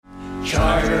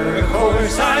Charter a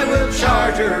course, I will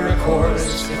charter a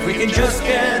course, if we can just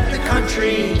get the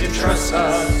country to trust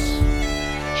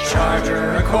us.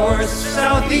 Charter a course,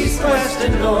 south, east, west,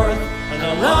 and north,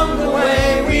 and along the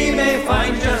way we may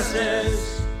find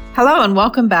justice. Hello and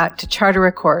welcome back to Charter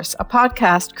a Course, a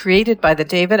podcast created by the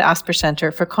David Asper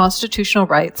Centre for Constitutional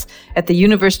Rights at the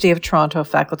University of Toronto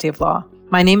Faculty of Law.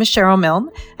 My name is Cheryl Milne,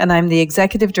 and I'm the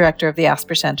Executive Director of the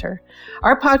Asper Centre.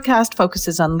 Our podcast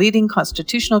focuses on leading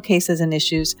constitutional cases and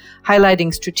issues,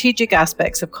 highlighting strategic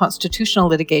aspects of constitutional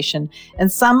litigation and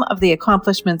some of the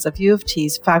accomplishments of U of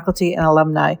T's faculty and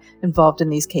alumni involved in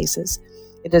these cases.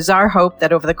 It is our hope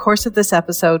that over the course of this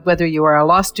episode, whether you are a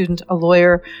law student, a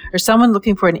lawyer, or someone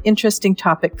looking for an interesting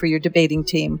topic for your debating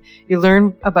team, you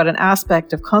learn about an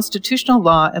aspect of constitutional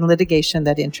law and litigation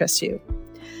that interests you.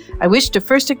 I wish to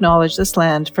first acknowledge this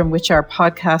land from which our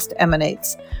podcast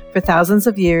emanates. For thousands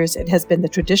of years, it has been the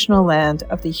traditional land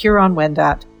of the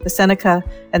Huron-Wendat, the Seneca,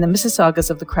 and the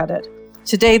Mississaugas of the Credit.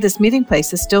 Today, this meeting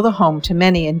place is still the home to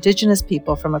many Indigenous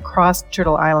people from across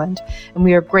Turtle Island, and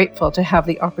we are grateful to have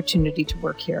the opportunity to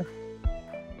work here.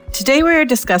 Today we are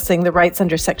discussing the rights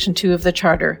under Section 2 of the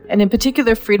Charter, and in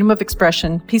particular freedom of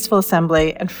expression, peaceful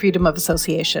assembly, and freedom of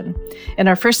association. In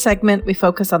our first segment, we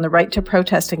focus on the right to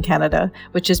protest in Canada,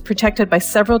 which is protected by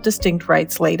several distinct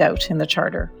rights laid out in the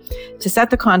Charter. To set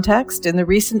the context, in the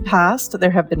recent past,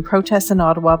 there have been protests in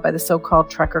Ottawa by the so-called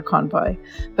Trucker Convoy,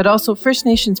 but also First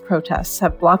Nations protests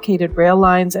have blockaded rail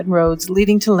lines and roads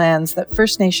leading to lands that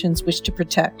First Nations wish to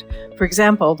protect. For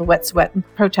example, the Wet'suwet'en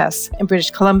protests in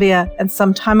British Columbia, and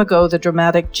some time ago, the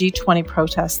dramatic G20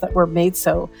 protests that were made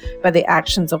so by the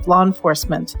actions of law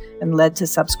enforcement and led to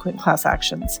subsequent class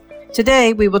actions.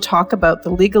 Today, we will talk about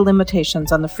the legal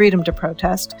limitations on the freedom to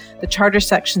protest, the Charter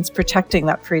sections protecting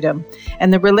that freedom,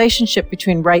 and the relationship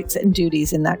between rights and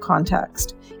duties in that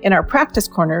context. In our practice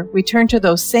corner, we turn to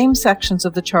those same sections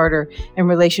of the Charter in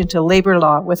relation to labor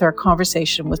law with our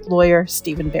conversation with lawyer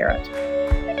Stephen Barrett.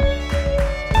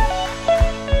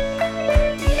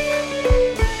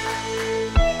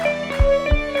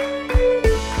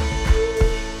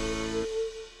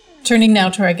 Turning now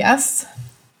to our guests.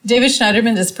 David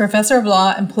Schneiderman is Professor of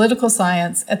Law and Political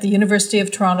Science at the University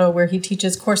of Toronto, where he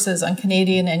teaches courses on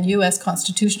Canadian and U.S.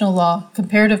 constitutional law,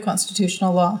 comparative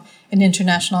constitutional law, and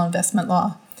international investment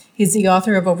law. He's the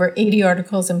author of over 80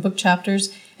 articles and book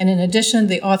chapters, and in addition,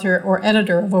 the author or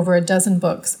editor of over a dozen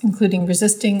books, including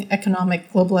Resisting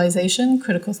Economic Globalization,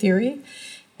 Critical Theory,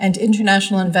 and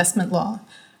International Investment Law,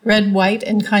 Red, White,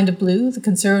 and Kind of Blue, The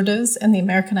Conservatives and the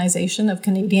Americanization of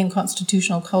Canadian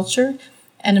Constitutional Culture,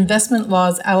 and Investment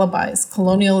Law's Alibis,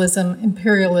 Colonialism,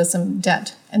 Imperialism,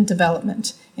 Debt, and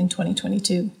Development in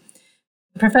 2022.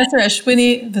 Professor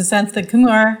Ashwini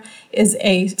Vasanthakumar is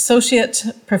an associate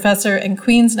professor and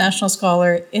Queen's National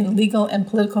Scholar in legal and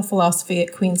political philosophy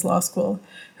at Queen's Law School.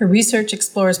 Her research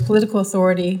explores political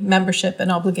authority, membership,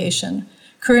 and obligation.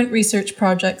 Current research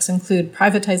projects include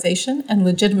privatization and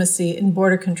legitimacy in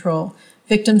border control,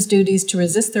 victims' duties to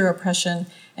resist their oppression,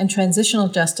 and transitional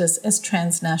justice as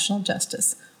transnational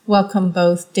justice. Welcome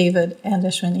both David and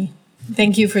Ashwini.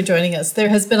 Thank you for joining us. There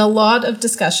has been a lot of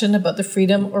discussion about the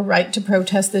freedom or right to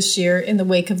protest this year in the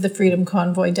wake of the Freedom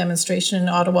Convoy demonstration in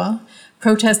Ottawa.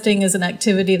 Protesting is an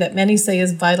activity that many say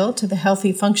is vital to the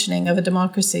healthy functioning of a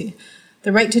democracy.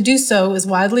 The right to do so is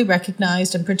widely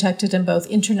recognized and protected in both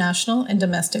international and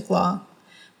domestic law.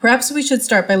 Perhaps we should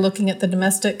start by looking at the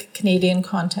domestic Canadian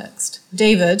context.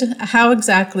 David, how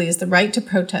exactly is the right to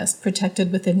protest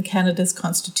protected within Canada's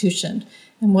Constitution?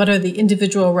 And what are the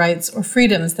individual rights or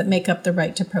freedoms that make up the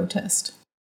right to protest?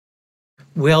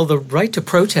 Well, the right to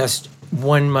protest,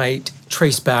 one might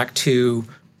trace back to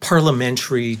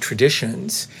parliamentary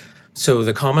traditions. So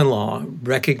the common law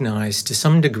recognized to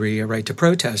some degree a right to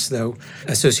protest, though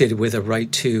associated with a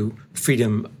right to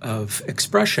freedom of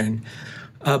expression.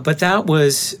 But that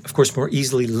was, of course, more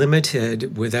easily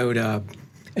limited without an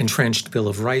entrenched Bill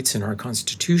of Rights in our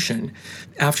Constitution.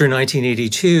 After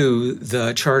 1982,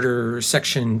 the Charter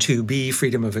Section 2B,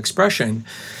 freedom of expression,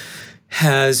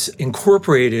 has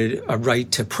incorporated a right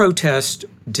to protest,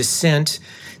 dissent.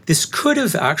 This could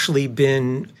have actually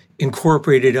been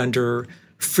incorporated under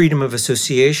freedom of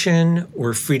association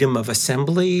or freedom of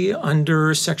assembly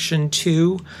under Section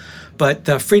 2. But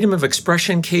the freedom of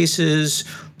expression cases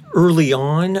early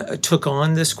on took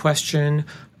on this question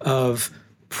of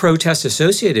protest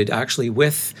associated actually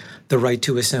with the right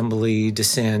to assembly,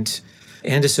 dissent,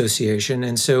 and association.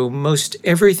 And so most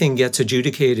everything gets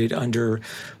adjudicated under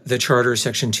the Charter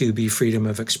Section 2B, freedom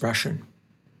of expression.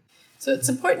 So it's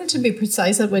important to be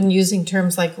precise when using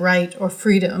terms like right or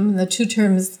freedom. The two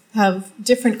terms have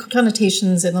different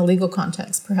connotations in a legal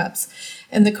context, perhaps.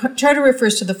 And the Charter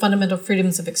refers to the fundamental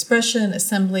freedoms of expression,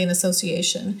 assembly, and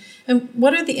association. And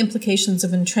what are the implications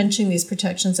of entrenching these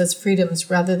protections as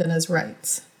freedoms rather than as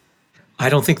rights? I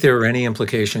don't think there are any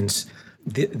implications.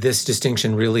 This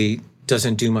distinction really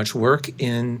doesn't do much work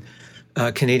in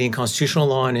Canadian constitutional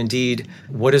law. And indeed,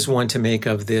 what is one to make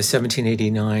of the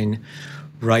 1789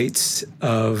 rights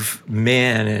of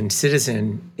man and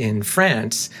citizen in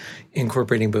France,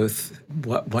 incorporating both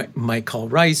what one might call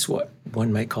rights, what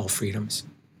one might call freedoms?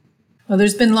 Well,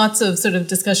 there's been lots of sort of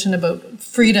discussion about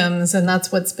freedoms, and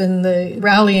that's what's been the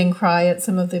rallying cry at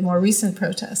some of the more recent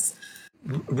protests.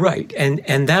 Right.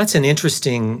 And that's an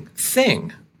interesting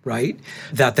thing, right?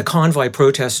 That the convoy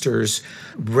protesters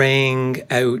rang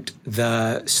out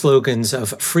the slogans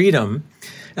of freedom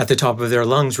at the top of their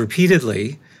lungs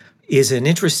repeatedly is an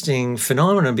interesting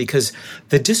phenomenon, because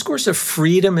the discourse of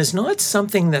freedom is not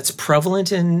something that's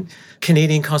prevalent in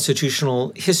Canadian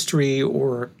constitutional history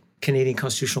or Canadian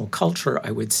constitutional culture,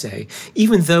 I would say.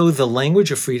 Even though the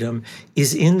language of freedom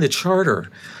is in the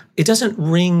Charter, it doesn't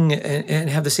ring and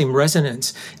have the same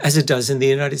resonance as it does in the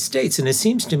United States. And it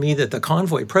seems to me that the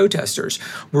convoy protesters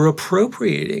were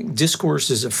appropriating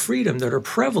discourses of freedom that are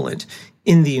prevalent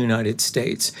in the United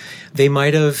States. They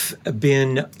might have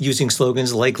been using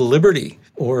slogans like liberty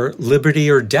or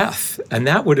death, and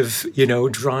that would have,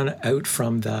 drawn out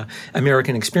from the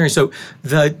American experience. So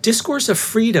the discourse of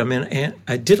freedom, and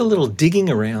I did a little digging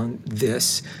around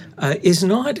this, is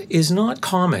not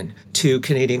common to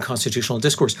Canadian constitutional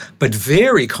discourse, but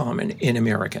very common in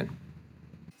American.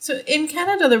 So in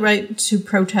Canada, the right to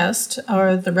protest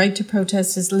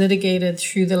is litigated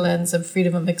through the lens of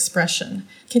freedom of expression.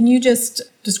 Can you just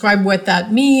describe what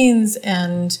that means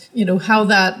and, how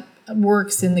that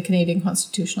works in the Canadian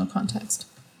constitutional context?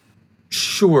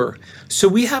 Sure. So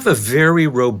we have a very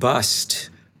robust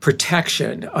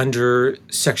protection under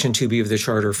Section 2B of the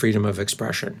Charter, freedom of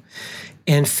expression.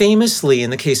 And famously, in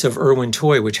the case of Irwin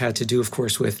Toy, which had to do, of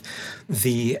course, with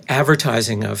the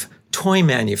advertising of toy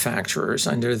manufacturers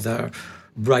under the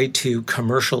right to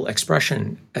commercial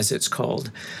expression, as it's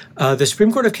called, the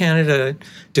Supreme Court of Canada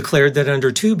declared that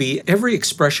under 2B, every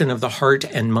expression of the heart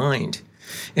and mind,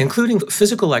 including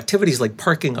physical activities like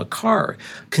parking a car,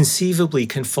 conceivably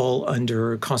can fall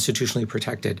under constitutionally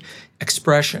protected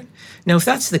expression. Now, if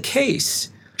that's the case,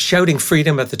 shouting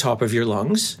freedom at the top of your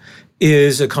lungs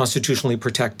is a constitutionally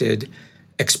protected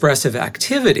expressive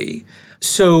activity.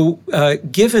 So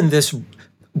given this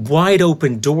wide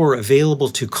open door available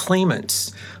to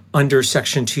claimants under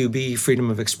Section 2B, freedom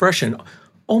of expression,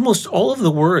 almost all of the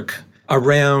work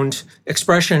around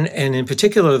expression, and in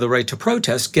particular the right to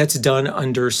protest, gets done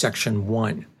under Section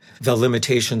 1, the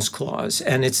limitations clause.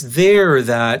 And it's there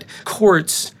that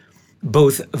courts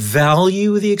both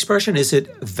value the expression, is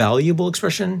it valuable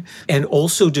expression, and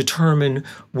also determine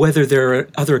whether there are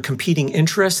other competing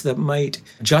interests that might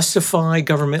justify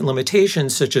government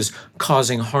limitations, such as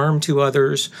causing harm to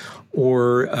others,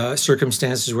 or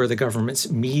circumstances where the government's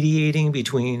mediating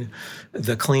between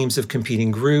the claims of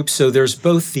competing groups. So there's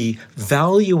both the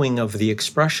valuing of the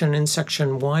expression in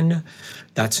Section 1.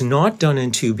 That's not done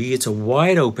in 2B. It's a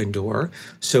wide open door.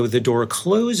 So the door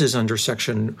closes under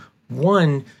Section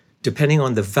 1 depending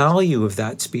on the value of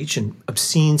that speech. And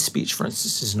obscene speech, for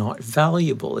instance, is not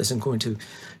valuable, isn't going to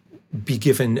be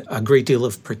given a great deal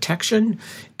of protection.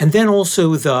 And then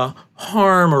also the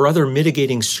harm or other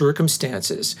mitigating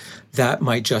circumstances that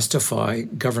might justify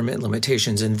government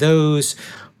limitations. And those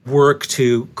work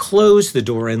to close the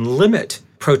door and limit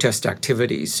protest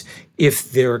activities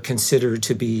if they're considered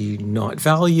to be not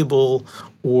valuable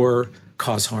or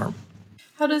cause harm.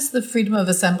 How does the freedom of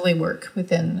assembly work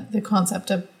within the concept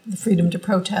of the freedom to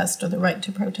protest or the right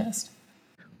to protest?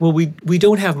 Well, we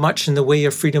don't have much in the way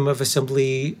of freedom of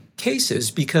assembly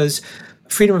cases because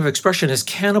freedom of expression has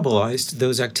cannibalized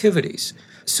those activities.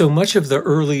 So much of the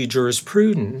early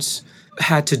jurisprudence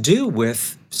had to do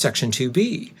with Section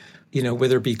 2B,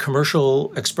 whether it be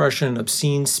commercial expression,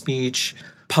 obscene speech,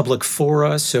 public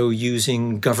fora, so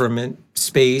using government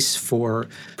space for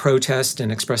protest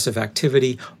and expressive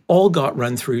activity, all got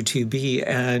run through 2B.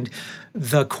 And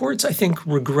the courts, I think,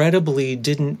 regrettably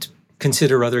didn't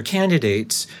consider other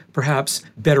candidates perhaps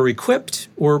better equipped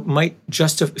or might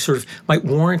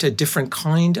warrant a different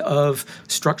kind of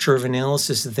structure of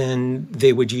analysis than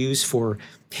they would use for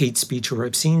hate speech or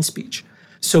obscene speech.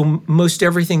 So most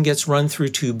everything gets run through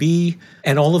 2B,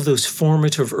 and all of those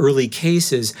formative early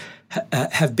cases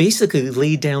have basically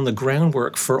laid down the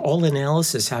groundwork for all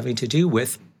analysis having to do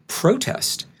with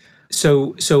protest.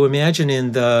 So imagine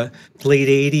in the late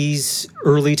 80s,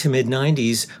 early to mid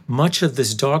 90s, much of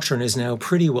this doctrine is now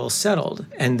pretty well settled,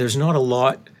 and there's not a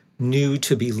lot new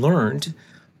to be learned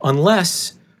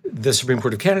unless the Supreme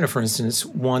Court of Canada, for instance,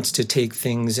 wants to take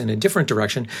things in a different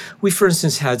direction. We, for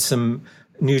instance, had some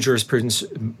new jurisprudence,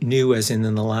 new as in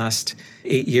the last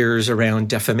 8 years, around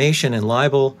defamation and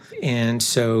libel. And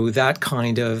so that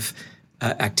kind of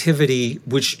activity,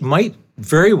 which might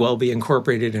very well be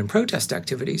incorporated in protest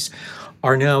activities,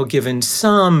 are now given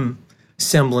some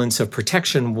semblance of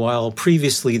protection, while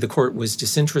previously the court was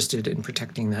disinterested in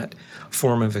protecting that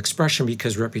form of expression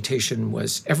because reputation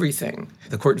was everything.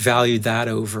 The court valued that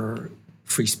over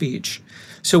free speech.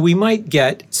 So we might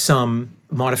get some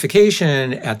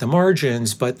modification at the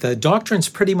margins, but the doctrine's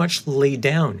pretty much laid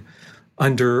down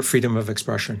under freedom of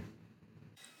expression.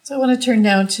 So I want to turn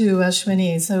now to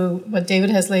Shwini. So what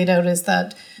David has laid out is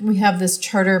that we have this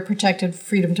charter-protected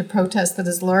freedom to protest that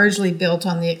is largely built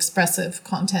on the expressive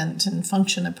content and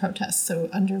function of protests, so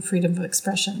under freedom of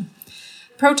expression.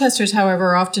 Protesters, however,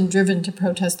 are often driven to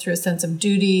protest through a sense of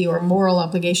duty or moral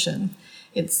obligation.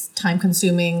 It's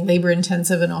time-consuming,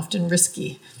 labor-intensive, and often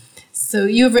risky. So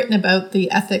you have written about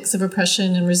the ethics of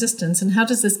oppression and resistance, and how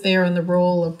does this bear on the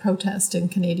role of protest in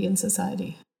Canadian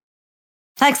society?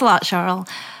 Thanks a lot, Cheryl.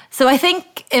 So I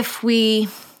think if we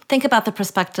think about the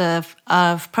perspective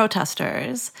of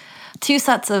protesters, two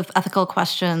sets of ethical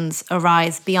questions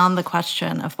arise beyond the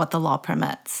question of what the law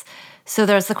permits. So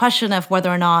there's the question of whether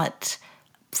or not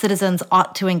citizens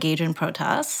ought to engage in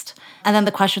protest, and then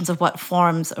the questions of what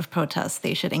forms of protest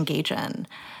they should engage in.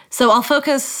 So I'll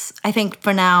focus, I think,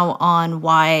 for now on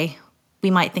why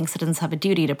we might think citizens have a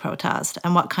duty to protest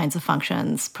and what kinds of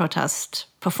functions protest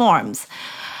performs.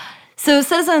 So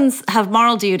citizens have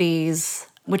moral duties,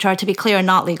 which are, to be clear,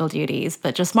 not legal duties,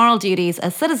 but just moral duties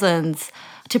as citizens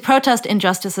to protest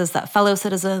injustices that fellow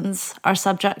citizens are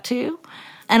subject to,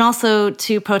 and also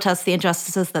to protest the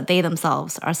injustices that they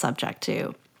themselves are subject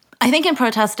to. I think in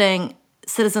protesting,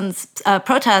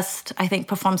 protest, I think,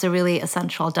 performs a really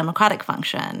essential democratic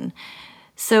function.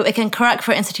 So it can correct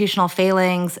for institutional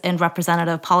failings in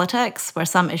representative politics, where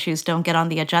some issues don't get on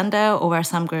the agenda or where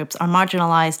some groups are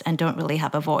marginalized and don't really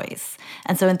have a voice.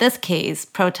 And so in this case,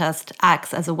 protest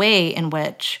acts as a way in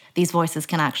which these voices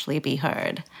can actually be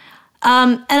heard.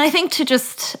 And I think, to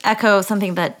just echo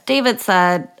something that David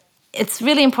said, it's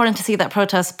really important to see that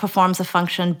protest performs a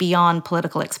function beyond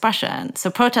political expression.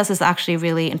 So protest is actually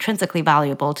really intrinsically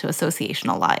valuable to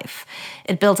associational life.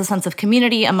 It builds a sense of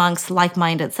community amongst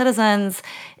like-minded citizens.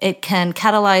 It can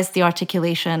catalyze the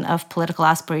articulation of political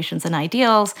aspirations and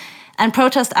ideals. And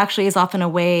protest actually is often a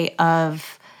way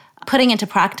of putting into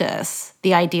practice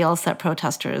the ideals that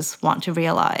protesters want to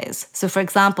realize. So, for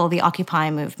example, the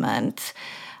Occupy movement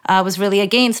was really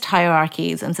against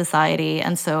hierarchies in society,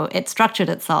 and so it structured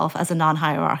itself as a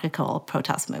non-hierarchical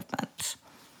protest movement.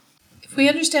 If we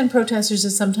understand protesters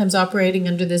as sometimes operating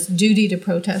under this duty to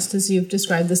protest, as you've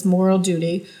described, this moral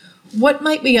duty, what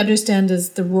might we understand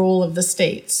as the role of the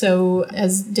state? So,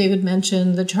 as David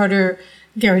mentioned, the Charter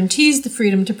guarantees the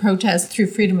freedom to protest through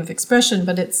freedom of expression,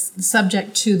 but it's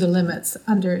subject to the limits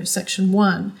under Section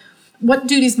 1. What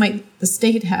duties might the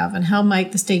state have, and how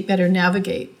might the state better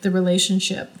navigate the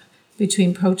relationship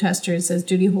between protesters as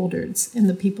duty holders and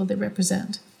the people they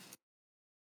represent?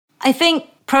 I think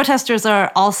protesters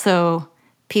are also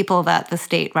people that the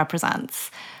state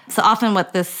represents. So often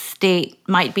what the state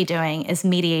might be doing is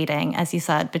mediating, as you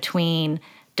said, between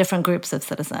different groups of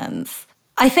citizens.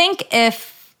 I think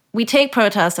if we take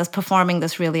protest as performing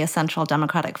this really essential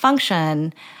democratic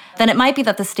function, then it might be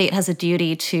that the state has a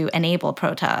duty to enable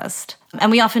protest.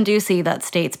 And we often do see that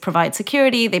states provide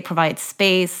security, they provide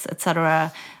space, et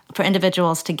cetera, for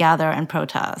individuals to gather and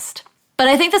protest. But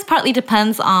I think this partly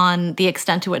depends on the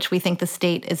extent to which we think the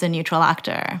state is a neutral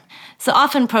actor. So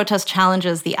often protest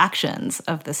challenges the actions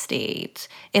of the state.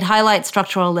 It highlights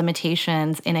structural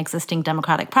limitations in existing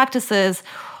democratic practices,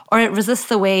 or it resists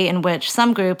the way in which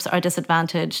some groups are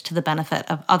disadvantaged to the benefit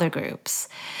of other groups.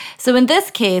 So in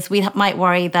this case, we might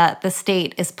worry that the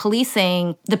state is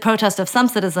policing the protest of some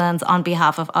citizens on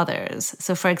behalf of others.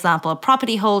 So for example,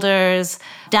 property holders,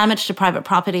 damage to private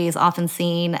property is often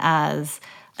seen as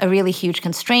a really huge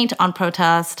constraint on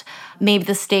protest. Maybe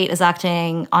the state is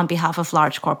acting on behalf of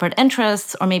large corporate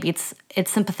interests, or maybe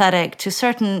it's sympathetic to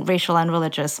certain racial and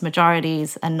religious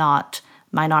majorities and not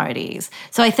minorities.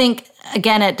 So I think,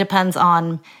 again, it depends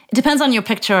on your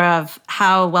picture of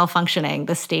how well-functioning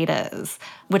the state is,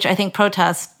 which I think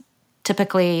protest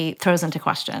typically throws into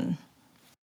question.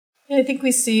 Yeah, I think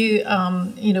we see,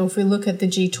 if we look at the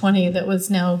G20, that was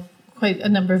now quite a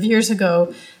number of years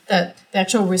ago, that the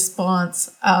actual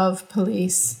response of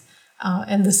police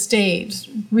and the state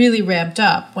really ramped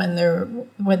up when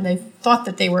they thought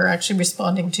that they were actually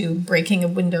responding to breaking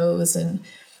of windows and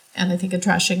I think a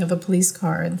trashing of a police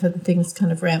car, and then things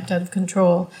kind of ramped out of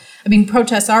control. I mean,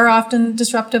 protests are often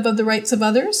disruptive of the rights of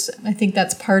others. I think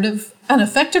that's part of an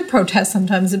effective protest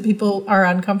sometimes, that people are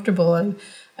uncomfortable.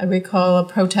 I recall a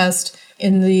protest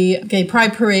in the Gay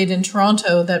Pride Parade in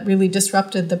Toronto that really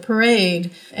disrupted the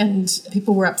parade, and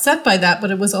people were upset by that,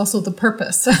 but it was also the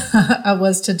purpose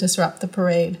was to disrupt the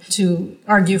parade, to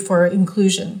argue for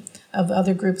inclusion of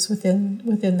other groups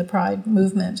within the Pride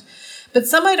movement. But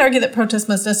some might argue that protests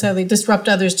must necessarily disrupt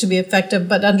others to be effective,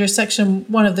 but under Section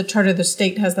 1 of the Charter, the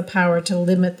state has the power to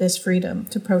limit this freedom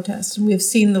to protest. And we've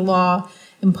seen the law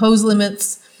impose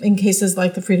limits in cases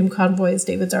like the Freedom Convoy, as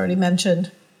David's already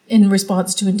mentioned, in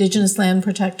response to Indigenous land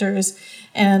protectors,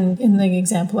 and in the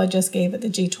example I just gave at the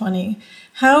G20.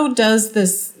 How does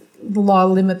this law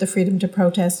limit the freedom to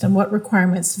protest, and what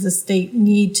requirements does the state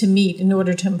need to meet in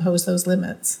order to impose those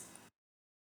limits?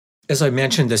 As I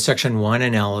mentioned, the Section 1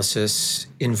 analysis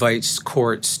invites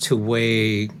courts to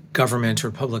weigh government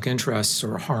or public interests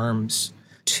or harms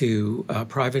to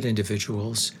private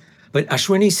individuals. But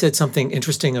Ashwini said something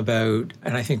interesting about,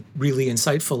 and I think really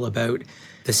insightful about,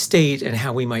 the state and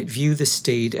how we might view the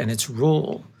state and its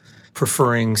role,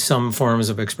 preferring some forms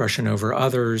of expression over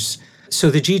others. So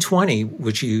the G20,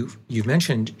 which you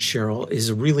mentioned, Cheryl, is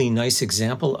a really nice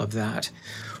example of that,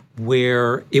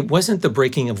 where it wasn't the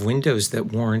breaking of windows that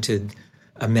warranted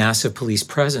a massive police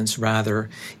presence. Rather,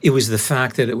 it was the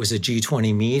fact that it was a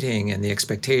G20 meeting and the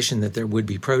expectation that there would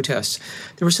be protests.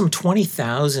 There were some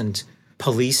 20,000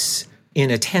 police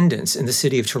in attendance in the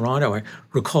city of Toronto. I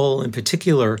recall in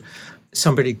particular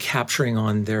somebody capturing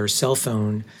on their cell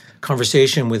phone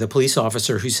conversation with a police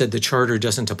officer who said the charter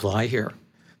doesn't apply here.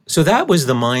 So that was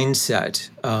the mindset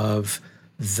of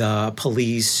the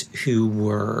police, who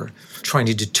were trying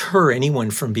to deter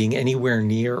anyone from being anywhere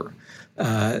near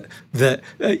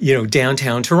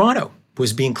downtown Toronto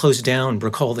was being closed down.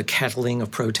 Recall the kettling of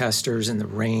protesters in the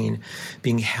rain,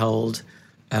 being held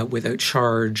without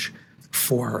charge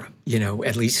for,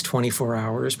 at least 24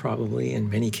 hours, probably in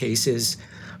many cases.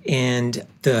 And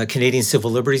the Canadian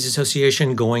Civil Liberties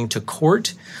Association going to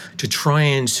court to try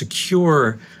and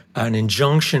secure an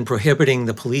injunction prohibiting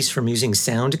the police from using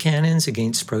sound cannons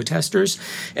against protesters.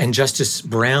 And Justice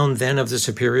Brown, then of the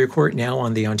Superior Court, now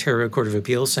on the Ontario Court of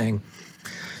Appeal, saying,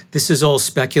 this is all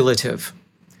speculative.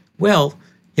 Well,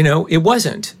 it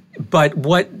wasn't. But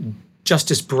what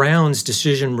Justice Brown's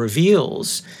decision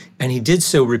reveals, and he did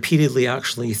so repeatedly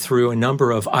actually through a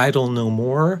number of Idle No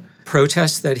More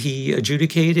protests that he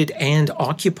adjudicated and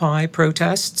Occupy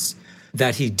protests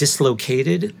that he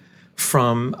dislocated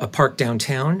from a park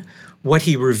downtown, what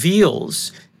he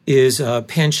reveals is a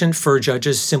penchant for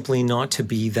judges simply not to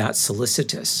be that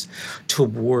solicitous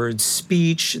towards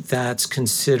speech that's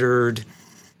considered,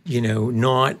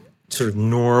 not sort of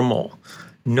normal,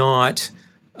 not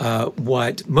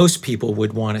what most people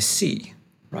would want to see,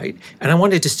 right? And I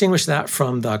want to distinguish that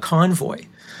from the convoy,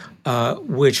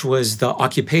 which was the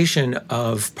occupation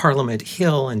of Parliament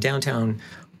Hill in downtown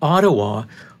Ottawa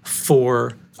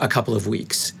for a couple of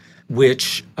weeks,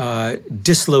 which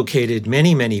dislocated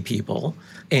many, many people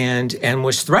and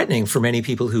was threatening for many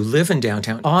people who live in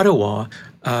downtown Ottawa.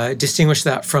 Distinguish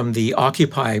that from the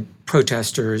Occupy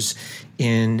protesters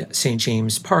in St.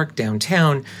 James Park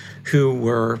downtown who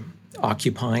were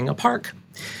occupying a park.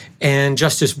 And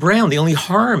Justice Brown, the only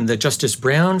harm that Justice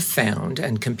Brown found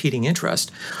and competing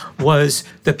interest was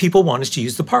that people wanted to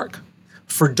use the park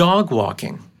for dog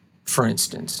walking, for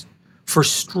instance, for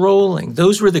strolling.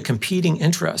 Those were the competing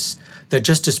interests that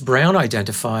Justice Brown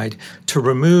identified to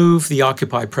remove the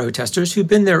Occupy protesters who'd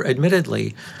been there,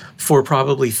 admittedly, for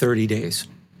probably 30 days.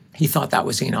 He thought that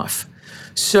was enough.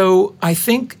 So I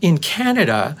think in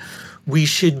Canada, we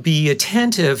should be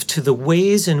attentive to the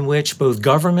ways in which both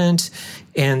government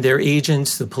and their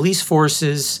agents, the police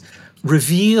forces,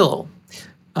 reveal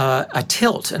a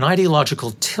tilt, an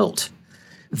ideological tilt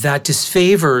that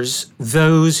disfavors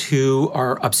those who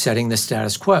are upsetting the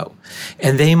status quo.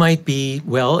 And they might be,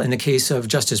 well, in the case of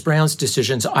Justice Brown's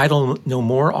decisions, Idle No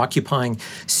More occupying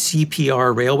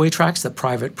CPR railway tracks, the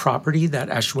private property that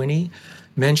Ashwini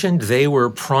mentioned. They were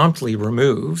promptly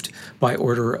removed by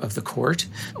order of the court.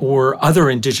 Or other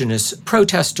Indigenous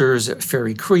protesters at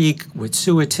Fairy Creek,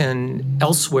 Wet'suwet'en,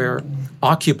 elsewhere,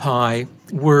 Occupy,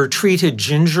 were treated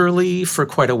gingerly for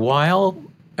quite a while,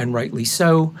 and rightly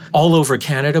so, all over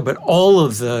Canada. But all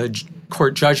of the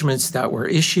court judgments that were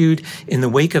issued in the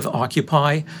wake of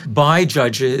Occupy by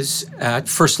judges at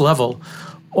first level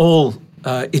all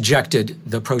ejected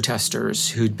the protesters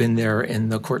who'd been there in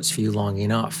the court's view long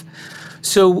enough.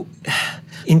 So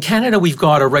in Canada, we've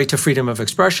got a right to freedom of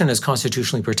expression as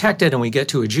constitutionally protected, and we get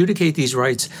to adjudicate these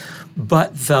rights.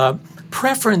 But the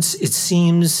preference, it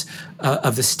seems,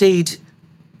 of the state,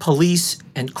 police,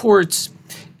 and courts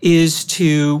is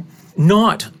to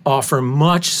not offer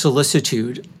much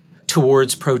solicitude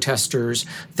towards protesters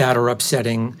that are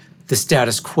upsetting the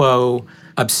status quo,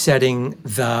 upsetting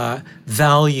the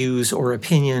values or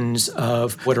opinions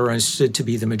of what are understood to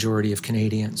be the majority of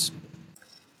Canadians.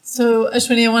 So,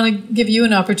 Ashwini, I want to give you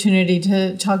an opportunity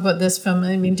to talk about this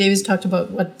David's talked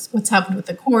about what's happened with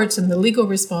the courts and the legal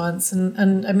response,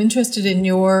 and I'm interested in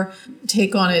your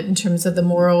take on it in terms of the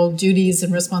moral duties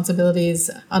and responsibilities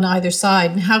on either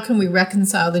side, and how can we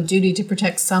reconcile the duty to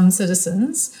protect some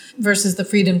citizens versus the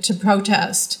freedom to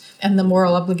protest and the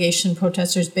moral obligation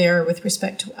protesters bear with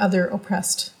respect to other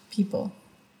oppressed people?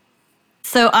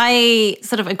 So I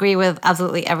sort of agree with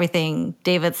absolutely everything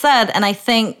David said, and I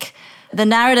think the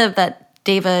narrative that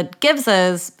David gives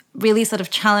us really sort of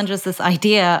challenges this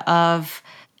idea of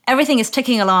everything is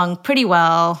ticking along pretty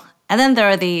well, and then there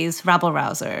are these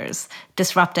rabble-rousers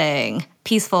disrupting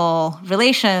peaceful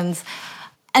relations.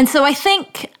 And so I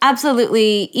think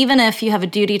absolutely, even if you have a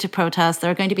duty to protest,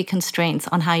 there are going to be constraints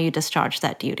on how you discharge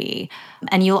that duty.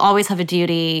 And you'll always have a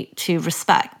duty to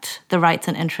respect the rights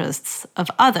and interests of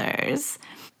others.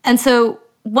 And so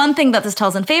one thing that this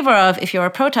tells in favor of, if you're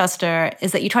a protester,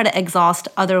 is that you try to exhaust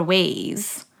other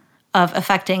ways of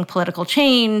affecting political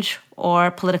change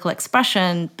or political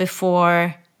expression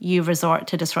before you resort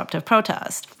to disruptive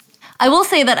protest. I will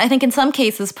say that I think in some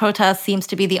cases, protest seems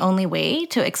to be the only way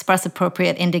to express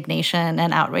appropriate indignation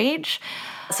and outrage.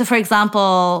 So for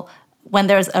example, when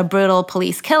there's a brutal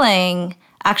police killing,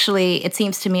 actually, it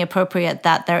seems to me appropriate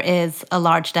that there is a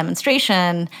large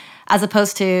demonstration as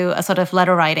opposed to a sort of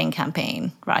letter writing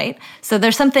campaign, right? So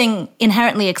there's something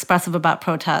inherently expressive about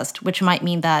protest, which might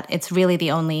mean that it's really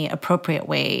the only appropriate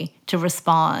way to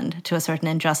respond to a certain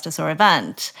injustice or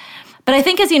event. But I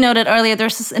think, as you noted earlier,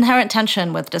 there's this inherent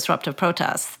tension with disruptive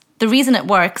protests. The reason it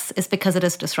works is because it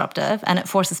is disruptive and it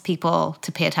forces people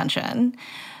to pay attention.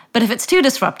 But if it's too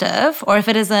disruptive, or if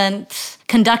it isn't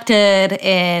conducted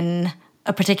in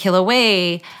a particular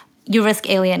way, you risk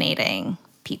alienating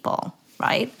people,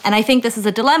 right? And I think this is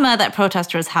a dilemma that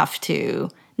protesters have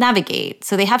to navigate.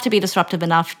 So they have to be disruptive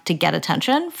enough to get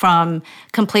attention from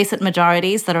complacent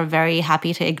majorities that are very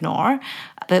happy to ignore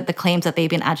the claims that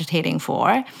they've been agitating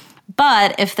for.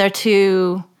 But if they're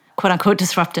too, quote unquote,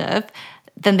 disruptive,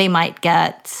 then they might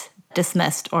get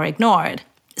dismissed or ignored.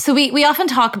 So we often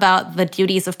talk about the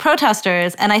duties of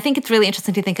protesters, and I think it's really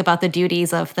interesting to think about the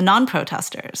duties of the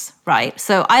non-protesters, right?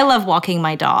 So I love walking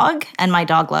my dog, and my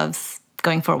dog loves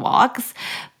going for walks.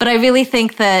 But I really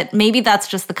think that maybe that's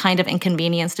just the kind of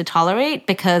inconvenience to tolerate,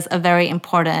 because a very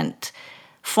important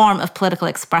form of political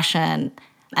expression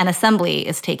and assembly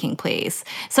is taking place.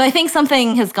 So I think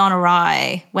something has gone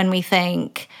awry when we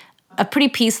think a pretty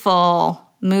peaceful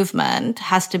movement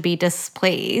has to be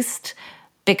displaced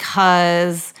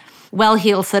because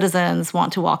well-heeled citizens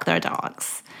want to walk their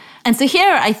dogs. And so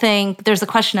here I think there's a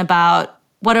question about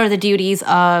what are the duties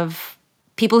of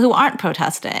people who aren't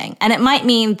protesting. And it might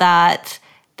mean that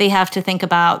they have to think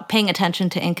about paying attention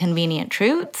to inconvenient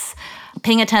truths,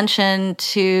 paying attention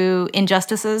to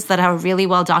injustices that are really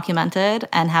well documented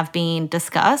and have been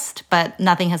discussed, but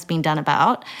nothing has been done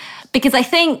about. Because I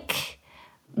think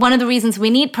one of the reasons we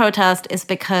need protest is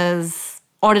because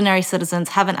ordinary citizens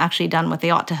haven't actually done what they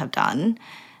ought to have done.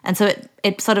 And so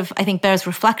it sort of, I think, bears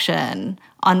reflection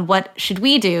on what should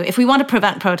we do. If we want to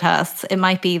prevent protests, it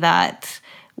might be that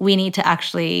we need to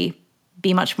actually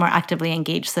be much more actively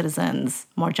engaged citizens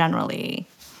more generally.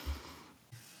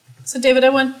 So, David, I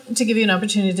want to give you an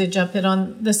opportunity to jump in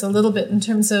on this a little bit in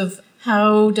terms of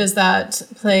how does that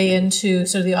play into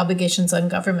sort of the obligations on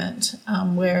government,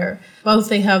 where both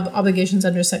they have obligations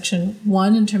under Section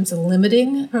 1 in terms of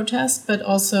limiting protest, but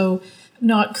also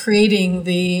not creating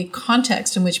the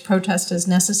context in which protest is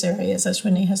necessary, as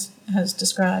Ashwini has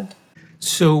described.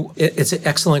 So it's an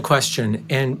excellent question.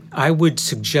 And I would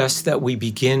suggest that we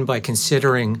begin by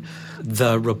considering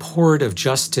the report of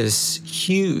Justice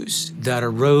Hughes that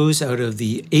arose out of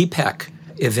the APEC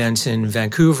event in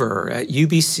Vancouver at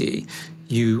UBC.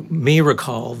 You may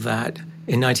recall that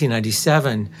in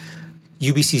 1997,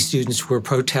 UBC students were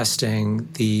protesting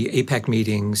the APEC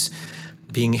meetings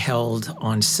being held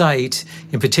on site,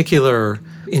 in particular,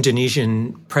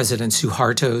 Indonesian President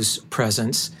Suharto's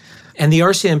presence. And the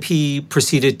RCMP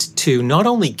proceeded to not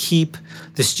only keep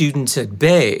the students at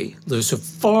bay, so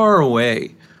far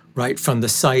away, right, from the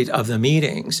site of the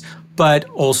meetings, but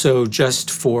also just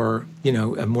for,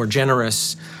 a more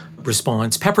generous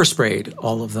response, pepper sprayed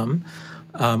all of them,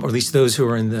 or at least those who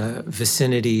were in the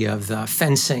vicinity of the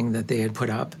fencing that they had put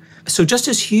up. So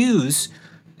Justice Hughes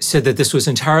said that this was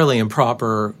entirely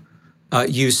improper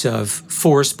use of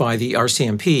force by the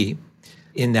RCMP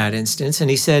in that instance. And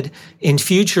he said in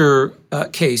future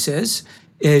cases,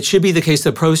 it should be the case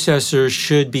that protesters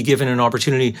should be given an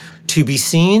opportunity to be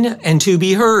seen and to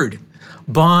be heard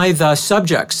by the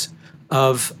subjects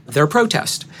of their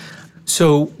protest.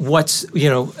 So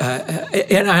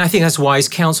and I think that's wise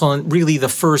counsel, and really the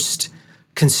first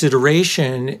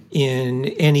consideration in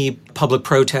any public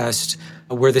protest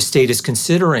where the state is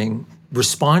considering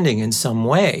responding in some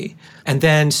way. And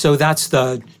then, so that's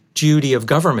the duty of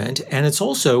government. And it's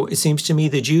also, it seems to me,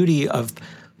 the duty of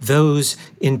those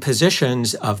in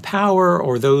positions of power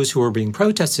or those who are being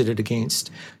protested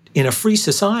against in a free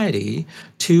society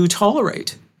to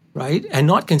tolerate, right? And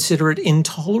not consider it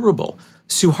intolerable.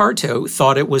 Suharto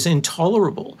thought it was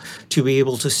intolerable to be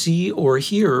able to see or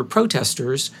hear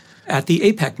protesters at the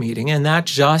APEC meeting, and that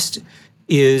just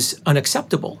is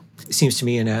unacceptable. It seems to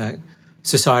me in a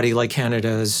society like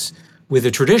Canada's, with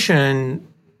a tradition,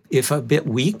 if a bit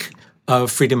weak,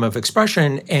 of freedom of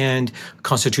expression and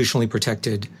constitutionally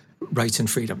protected rights and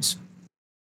freedoms.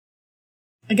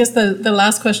 I guess the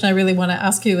last question I really want to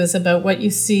ask you is about what you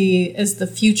see as the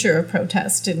future of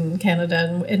protest in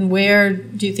Canada, and where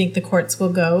do you think the courts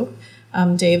will go,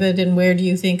 David, and where do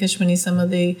you think, Ashwini, some of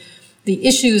the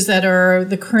issues that are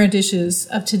the current issues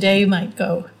of today might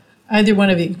go? Either one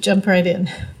of you, jump right in.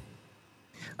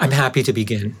 I'm happy to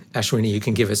begin. Ashwini, you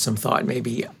can give it some thought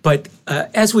maybe. But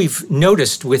as we've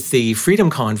noticed with the Freedom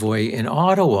Convoy in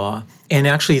Ottawa, and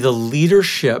actually the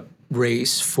leadership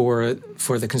race for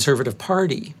the Conservative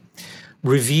Party,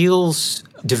 reveals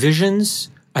divisions,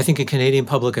 I think, in Canadian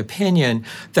public opinion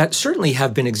that certainly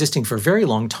have been existing for a very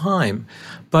long time,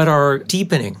 but are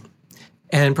deepening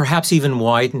and perhaps even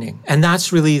widening. And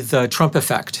that's really the Trump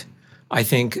effect. I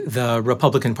think the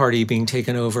Republican Party being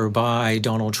taken over by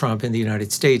Donald Trump in the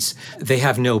United States, they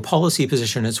have no policy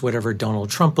position. It's whatever Donald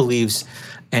Trump believes.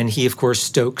 And he, of course,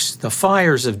 stokes the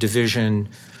fires of division,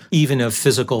 even of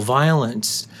physical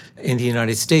violence in the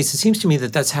United States. It seems to me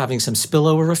that that's having some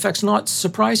spillover effects, not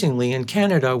surprisingly, in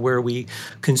Canada, where we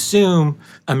consume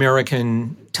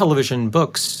American television,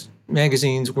 books,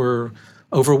 magazines. We're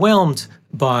overwhelmed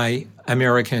by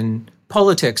American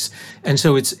politics. And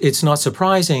so it's not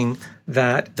surprising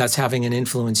that that's having an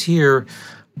influence here.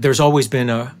 There's always been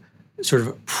a sort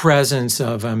of presence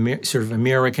of sort of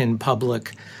American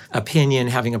public opinion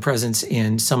having a presence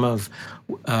in some of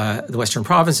the Western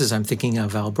provinces. I'm thinking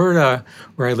of Alberta,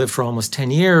 where I lived for almost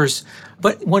 10 years.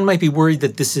 But one might be worried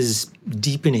that this is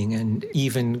deepening and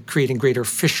even creating greater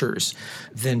fissures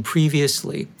than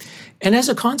previously. And as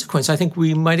a consequence, I think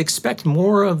we might expect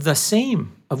more of the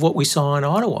same of what we saw in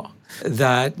Ottawa,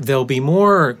 that there'll be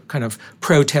more kind of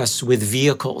protests with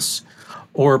vehicles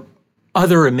or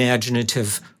other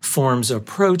imaginative forms of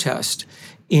protest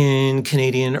in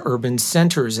Canadian urban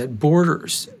centers at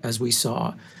borders, as we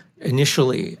saw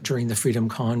initially during the Freedom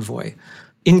Convoy,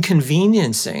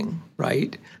 inconveniencing,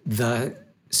 right, the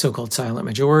so-called silent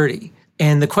majority.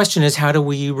 And the question is, how do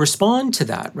we respond to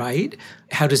that, right?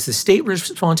 How does the state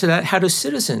respond to that? How do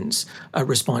citizens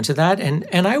respond to that?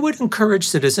 And I would encourage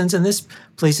citizens, and this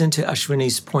plays into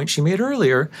Ashwini's point she made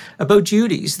earlier about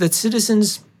duties, that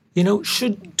citizens,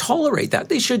 should tolerate that.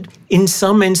 They should, in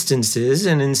some instances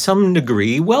and in some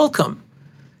degree, welcome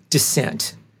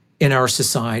dissent in our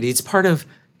society. It's part of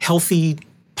healthy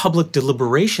public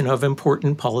deliberation of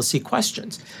important policy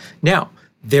questions. Now,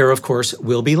 there, of course,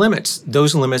 will be limits.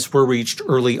 Those limits were reached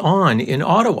early on in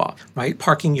Ottawa, right?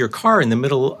 Parking your car in the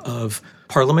middle of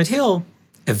Parliament Hill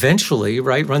eventually,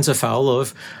 right, runs afoul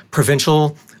of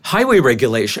provincial highway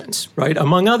regulations, right,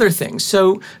 among other things.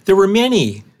 So there were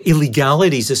many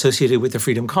illegalities associated with the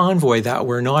Freedom Convoy that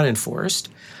were not enforced,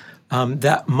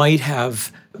 that might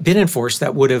have been enforced,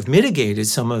 that would have mitigated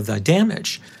some of the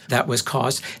damage that was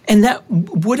caused. And that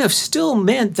would have still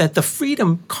meant that the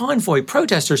Freedom Convoy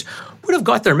protesters would have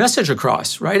got their message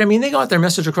across, right? I mean, they got their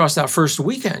message across that first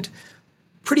weekend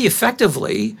pretty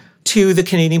effectively to the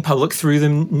Canadian public through the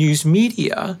news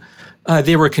media.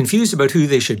 They were confused about who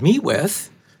they should meet with.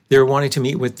 They were wanting to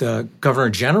meet with the Governor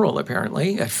General,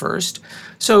 apparently, at first.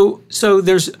 So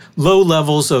there's low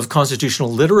levels of constitutional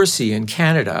literacy in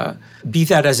Canada. Be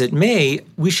that as it may,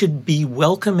 we should be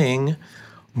welcoming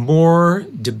more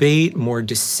debate, more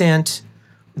dissent.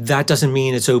 That doesn't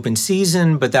mean it's open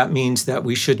season, but that means that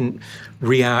we shouldn't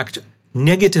react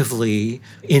negatively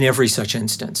in every such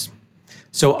instance.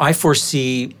 So I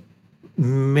foresee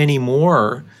many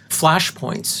more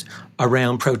flashpoints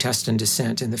around protest and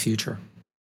dissent in the future?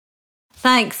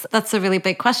 Thanks. That's a really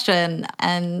big question.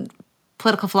 And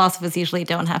political philosophers usually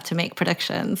don't have to make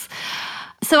predictions.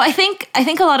 So I think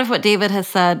a lot of what David has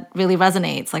said really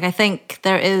resonates. Like, I think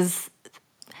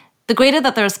the greater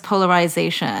that there's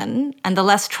polarization and the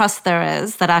less trust there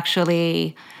is that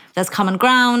actually there's common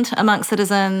ground amongst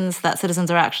citizens, that citizens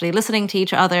are actually listening to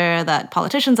each other, that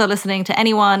politicians are listening to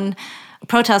anyone,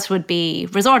 protest would be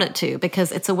resorted to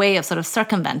because it's a way of sort of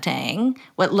circumventing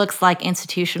what looks like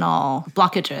institutional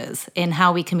blockages in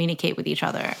how we communicate with each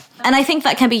other. And I think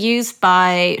that can be used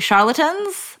by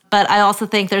charlatans, but I also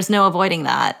think there's no avoiding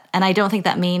that. And I don't think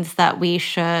that means that we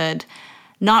should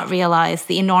not realize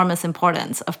the enormous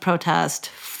importance of protest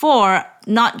for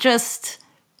not just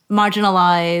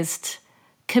marginalized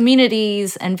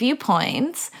communities and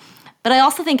viewpoints, but I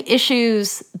also think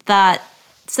issues that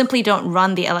simply don't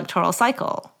run the electoral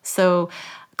cycle. So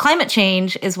climate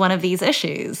change is one of these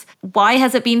issues. Why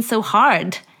has it been so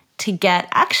hard to get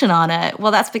action on it?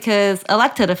 Well, that's because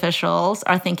elected officials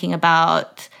are thinking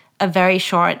about a very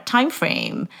short time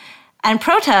frame. And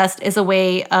protest is a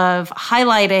way of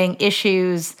highlighting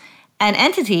issues and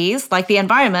entities like the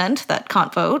environment that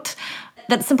can't vote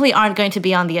that simply aren't going to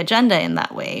be on the agenda in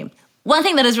that way. One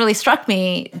thing that has really struck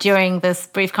me during this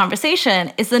brief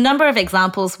conversation is the number of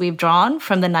examples we've drawn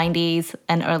from the 90s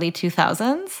and early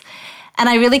 2000s. And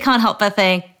I really can't help but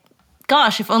think,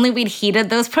 gosh, if only we'd heeded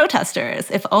those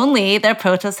protesters, if only their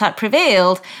protests had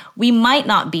prevailed, we might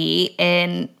not be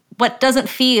in what doesn't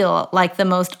feel like the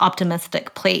most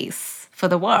optimistic place for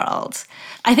the world.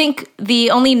 I think the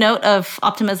only note of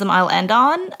optimism I'll end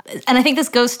on, and I think this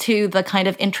goes to the kind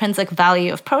of intrinsic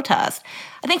value of protest.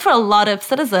 I think for a lot of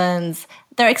citizens,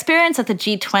 their experience at the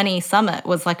G20 summit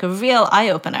was like a real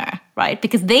eye-opener, right?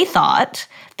 Because they thought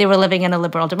they were living in a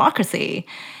liberal democracy.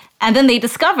 And then they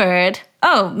discovered,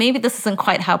 oh, maybe this isn't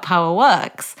quite how power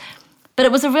works. But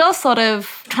it was a real sort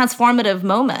of transformative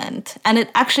moment. And it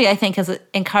actually, I think, has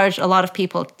encouraged a lot of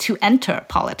people to enter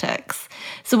politics.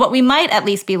 So what we might at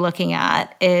least be looking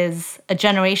at is a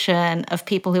generation of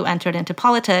people who entered into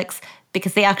politics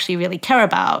because they actually really care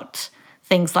about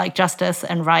things like justice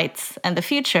and rights and the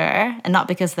future, and not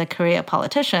because they're career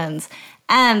politicians.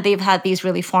 And they've had these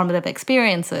really formative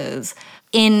experiences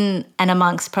in and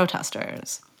amongst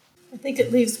protesters. I think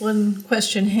it leaves one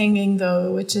question hanging,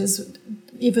 though, which is,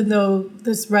 even though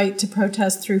this right to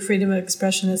protest through freedom of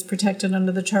expression is protected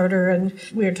under the Charter, and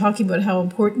we're talking about how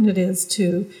important it is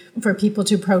for people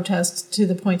to protest to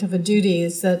the point of a duty,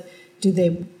 is that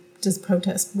does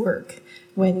protest work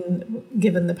when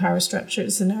given the power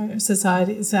structures in our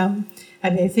societies?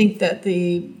 I think that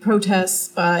the protests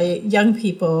by young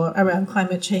people around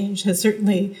climate change has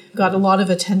certainly got a lot of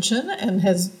attention and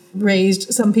has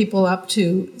raised some people up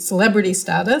to celebrity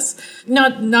status,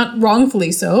 not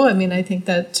wrongfully so. I mean, I think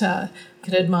that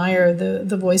can admire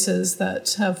the voices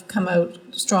that have come out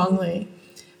strongly.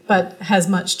 But has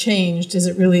much changed? Is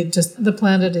it really just the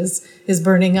planet is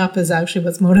burning up is actually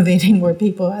what's motivating more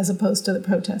people as opposed to the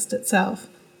protest itself?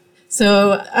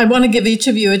 So I want to give each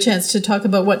of you a chance to talk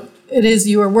about what it is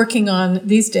you are working on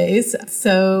these days.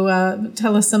 So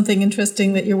tell us something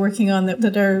interesting that you're working on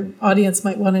that our audience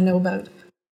might want to know about.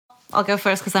 I'll go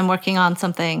first because I'm working on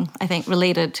something, I think,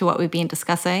 related to what we've been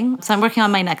discussing. So I'm working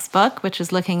on my next book, which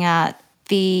is looking at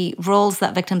the roles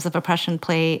that victims of oppression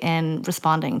play in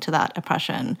responding to that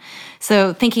oppression.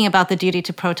 So thinking about the duty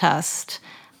to protest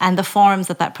and the forms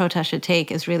that protest should take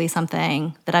is really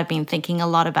something that I've been thinking a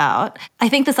lot about. I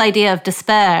think this idea of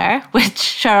despair, which,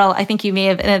 Cheryl, I think you may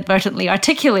have inadvertently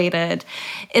articulated,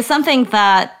 is something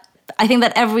that I think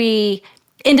that every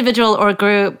individual or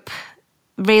group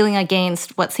railing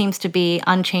against what seems to be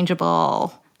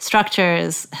unchangeable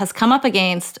structures has come up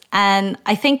against. And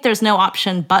I think there's no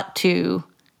option but to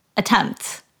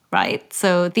attempt, right?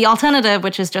 So the alternative,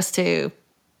 which is just to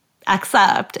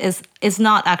accept, is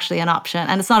not actually an option.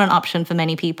 And it's not an option for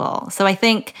many people. So I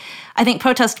think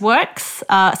protest works.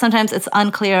 Sometimes it's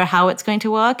unclear how it's going to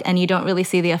work, and you don't really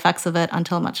see the effects of it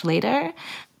until much later.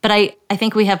 But I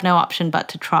think we have no option but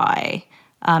to try.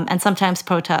 And sometimes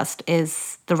protest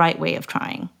is the right way of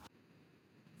trying.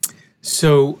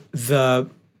 So the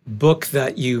book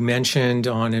that you mentioned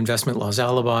on investment law's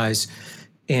alibis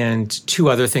and two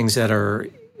other things that are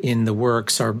in the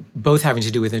works are both having to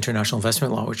do with international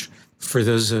investment law, which for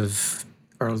those of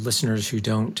our listeners who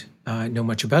don't know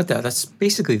much about that, that's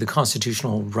basically the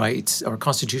constitutional rights or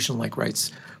constitutional-like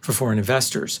rights for foreign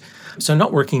investors. So I'm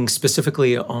not working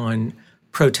specifically on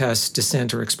protest,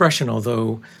 dissent, or expression,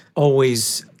 although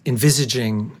always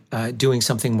envisaging doing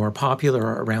something more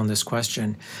popular around this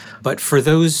question. But for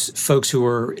those folks who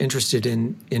are interested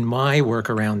in my work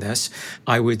around this,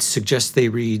 I would suggest they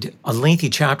read a lengthy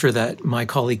chapter that my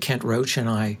colleague Kent Roach and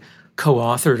I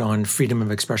co-authored on freedom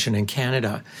of expression in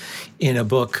Canada in a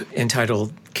book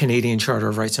entitled Canadian Charter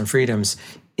of Rights and Freedoms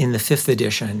in the 5th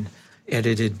edition,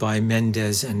 edited by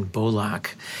Mendez and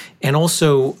Bolak. And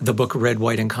also the book Red,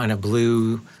 White, and Kind of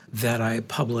Blue that I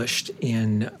published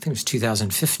in, I think it was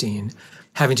 2015,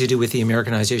 having to do with the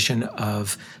Americanization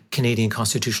of Canadian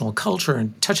constitutional culture,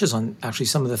 and touches on actually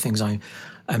some of the things I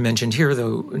mentioned here,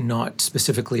 though not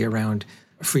specifically around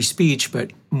free speech,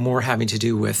 but more having to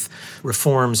do with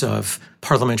reforms of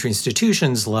parliamentary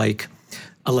institutions like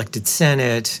elected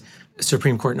Senate,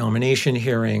 Supreme Court nomination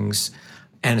hearings,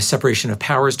 and a separation of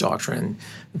powers doctrine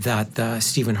that the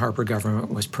Stephen Harper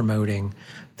government was promoting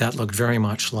that looked very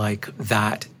much like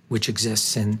that which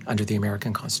exists under the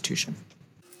American Constitution.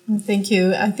 Thank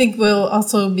you. I think we'll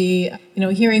also be,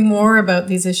 hearing more about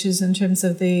these issues in terms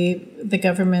of the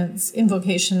government's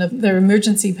invocation of their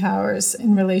emergency powers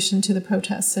in relation to the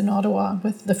protests in Ottawa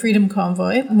with the Freedom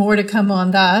Convoy. More to come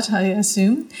on that, I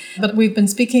assume. But we've been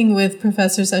speaking with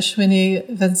Professors Ashwini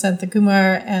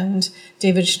Vasanthkumar and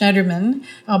David Schneiderman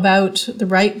about the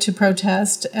right to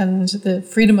protest and the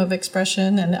freedom of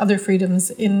expression and other freedoms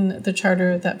in the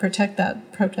Charter that protect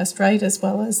that protest right, as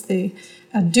well as the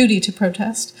duty to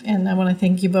protest. And I want to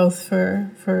thank you both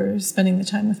for spending the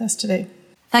time with us today.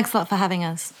 Thanks a lot for having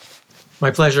us.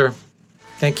 My pleasure.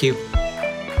 Thank you.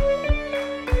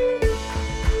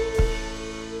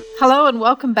 Hello and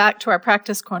welcome back to our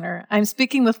Practice Corner. I'm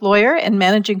speaking with lawyer and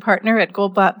managing partner at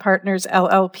Goldblatt Partners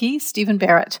LLP, Stephen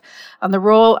Barrett, on the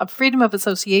role of freedom of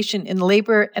association in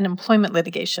labor and employment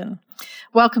litigation.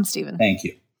 Welcome, Stephen. Thank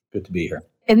you. Good to be here.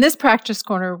 In this Practice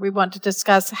Corner, we want to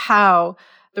discuss how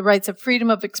the rights of freedom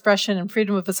of expression and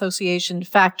freedom of association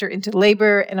factor into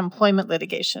labor and employment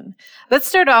litigation. Let's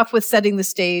start off with setting the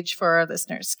stage for our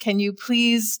listeners. Can you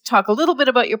please talk a little bit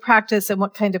about your practice and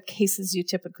what kind of cases you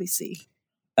typically see?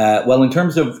 Well, in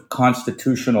terms of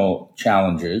constitutional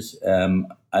challenges,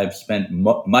 I've spent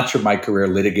much of my career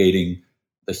litigating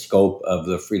the scope of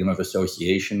the freedom of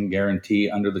association guarantee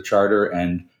under the Charter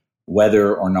and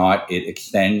whether or not it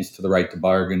extends to the right to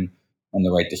bargain and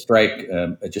the right to strike.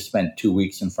 I just spent 2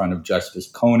 weeks in front of Justice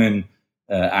Conan,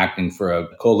 acting for a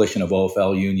coalition of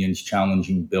OFL unions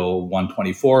challenging Bill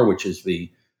 124, which is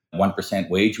the 1%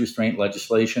 wage restraint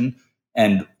legislation.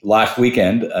 And last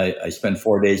weekend, I spent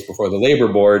 4 days before the Labor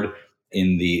Board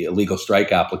in the illegal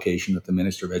strike application that the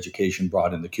Minister of Education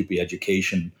brought in the CUPE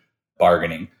education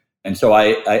bargaining. And so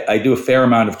I do a fair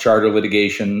amount of charter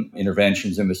litigation,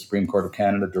 interventions in the Supreme Court of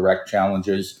Canada, direct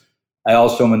challenges. I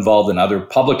also am involved in other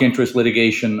public interest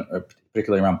litigation,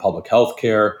 particularly around public health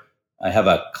care. I have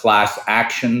a class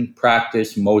action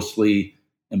practice, mostly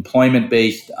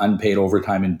employment-based, unpaid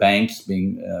overtime in banks,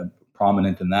 being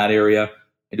prominent in that area.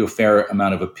 I do a fair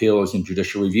amount of appeals and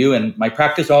judicial review. And my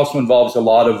practice also involves a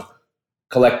lot of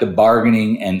collective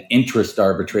bargaining and interest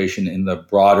arbitration in the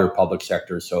broader public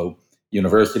sector. So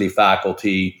university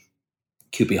faculty,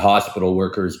 CUPE hospital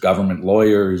workers, government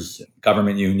lawyers,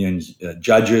 government unions,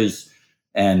 judges,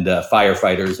 and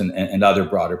firefighters and other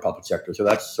broader public sector. So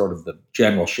that's sort of the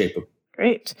general shape of.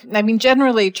 Great. I mean,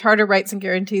 generally, charter rights and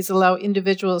guarantees allow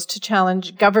individuals to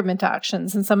challenge government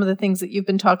actions. And some of the things that you've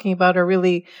been talking about are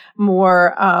really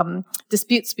more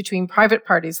disputes between private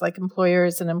parties like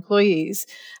employers and employees.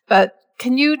 But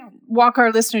can you walk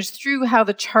our listeners through how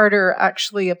the charter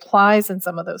actually applies in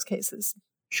some of those cases?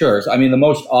 Sure. So, I mean, the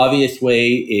most obvious way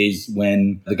is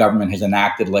when the government has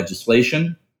enacted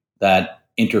legislation that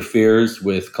interferes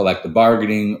with collective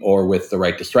bargaining or with the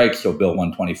right to strike. So Bill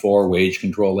 124, wage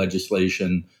control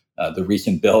legislation, the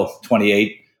recent Bill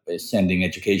 28 is sending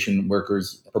education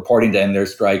workers purporting to end their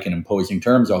strike and imposing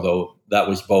terms, although that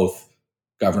was both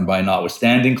governed by a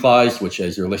notwithstanding clause, which,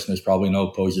 as your listeners probably know,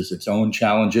 poses its own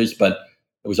challenges, but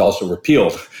it was also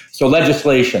repealed. So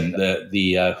legislation,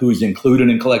 the who's included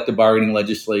in collective bargaining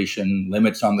legislation,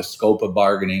 limits on the scope of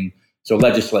bargaining. So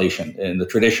legislation in the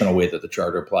traditional way that the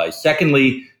Charter applies.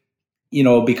 Secondly,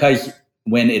 because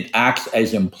when it acts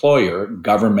as employer,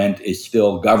 government is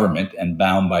still government and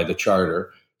bound by the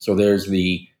Charter. So there's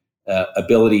the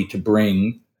ability to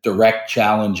bring direct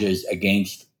challenges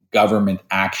against government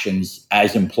actions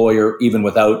as employer, even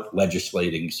without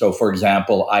legislating. So, for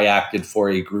example, I acted for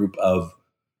a group of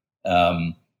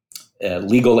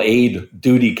legal aid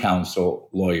duty council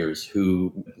lawyers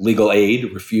who legal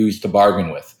aid refused to bargain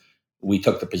with. We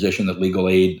took the position that Legal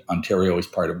Aid Ontario is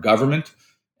part of government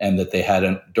and that they had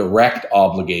a direct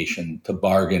obligation to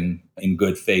bargain in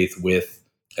good faith with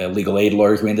legal aid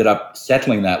lawyers. We ended up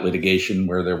settling that litigation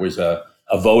where there was a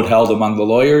vote held among the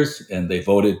lawyers, and they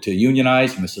voted to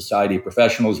unionize, and the Society of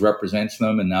Professionals represents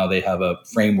them, and now they have a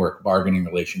framework bargaining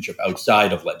relationship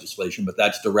outside of legislation, but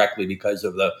that's directly because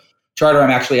of the charter.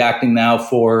 I'm actually acting now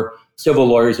for civil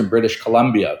lawyers in British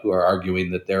Columbia who are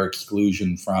arguing that their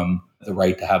exclusion from the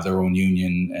right to have their own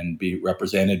union and be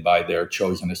represented by their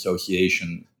chosen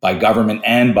association by government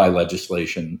and by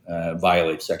legislation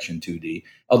violates Section 2D.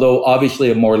 Although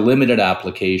obviously a more limited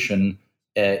application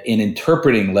in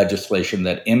interpreting legislation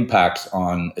that impacts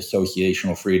on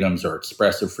associational freedoms or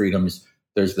expressive freedoms,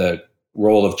 there's the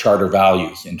role of charter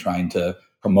values in trying to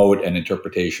promote an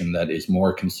interpretation that is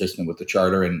more consistent with the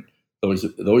charter. And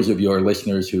those of your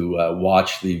listeners who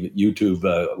watched the YouTube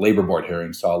Labor Board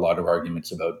hearing saw a lot of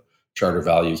arguments about charter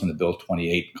values in the Bill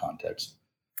 28 context.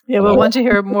 Yeah, we'll want to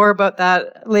hear more about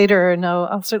that later, and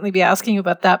I'll certainly be asking you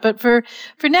about that. But for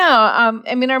now,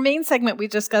 our main segment, we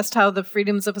discussed how the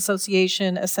freedoms of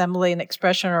association, assembly, and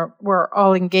expression were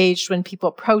all engaged when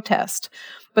people protest.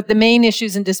 But the main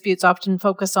issues and disputes often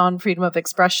focus on freedom of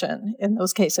expression in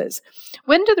those cases.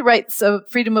 When do the rights of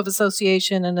freedom of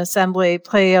association and assembly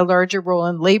play a larger role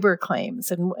in labor claims?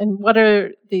 And what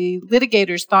are the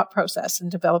litigators' thought process in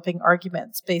developing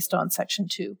arguments based on Section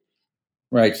 2?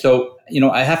 Right. So,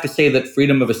 I have to say that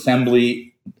freedom of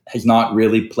assembly has not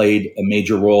really played a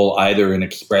major role either in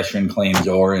expression claims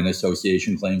or in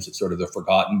association claims. It's sort of the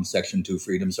forgotten Section 2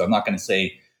 freedom. So I'm not going to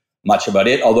say much about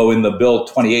it, although in the Bill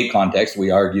 28 context,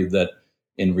 we argued that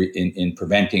in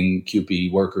preventing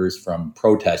CUPE workers from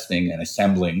protesting and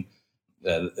assembling,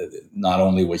 not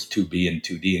only was 2B and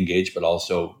 2D engaged, but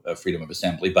also freedom of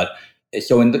assembly. But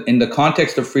so in the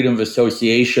context of freedom of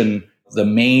association, the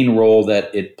main role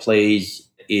that it plays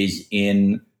is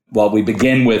we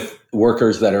begin with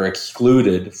workers that are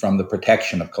excluded from the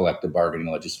protection of collective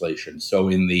bargaining legislation.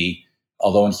 So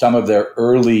although in some of their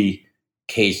early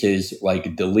cases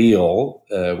like DeLisle,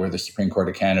 where the Supreme Court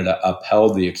of Canada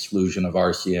upheld the exclusion of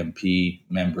RCMP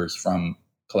members from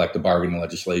collective bargaining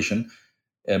legislation,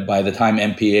 by the time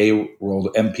MPAO,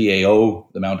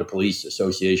 the Mounted Police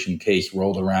Association case,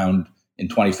 rolled around in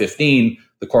 2015,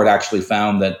 the court actually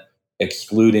found that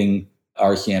excluding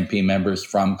RCMP members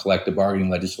from collective bargaining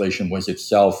legislation was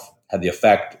itself had the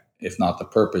effect, if not the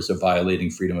purpose, of violating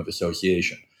freedom of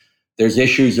association. There's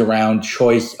issues around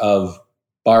choice of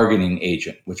bargaining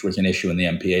agent, which was an issue in the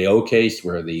MPAO case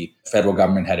where the federal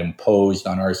government had imposed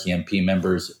on RCMP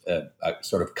members a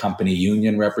sort of company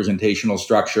union representational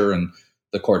structure, and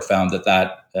the court found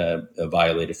that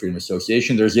violated freedom of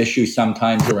association. There's issues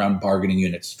sometimes around bargaining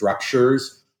unit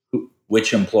structures,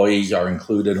 which employees are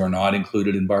included or not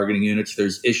included in bargaining units.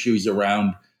 There's issues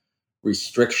around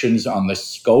restrictions on the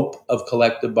scope of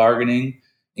collective bargaining,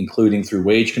 including through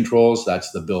wage controls. That's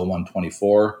the Bill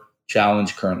 124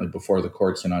 challenge currently before the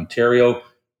courts in Ontario.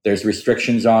 There's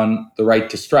restrictions on the right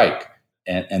to strike,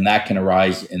 and that can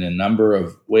arise in a number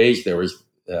of ways. There was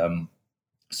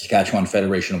Saskatchewan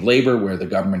Federation of Labor, where the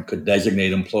government could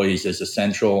designate employees as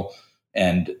essential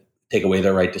and take away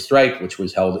their right to strike, which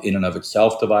was held in and of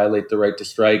itself to violate the right to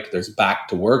strike. There's back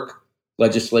to work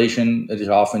legislation that is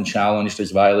often challenged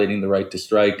as violating the right to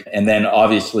strike. And then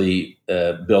obviously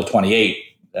Bill 28,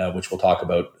 which we'll talk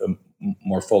about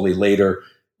more fully later,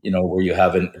 where you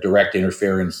have a direct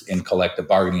interference in collective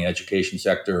bargaining education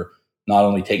sector, not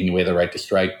only taking away the right to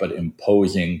strike, but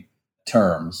imposing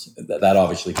terms. That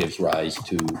obviously gives rise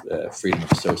to freedom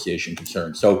of association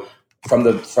concerns. So from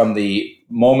the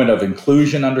moment of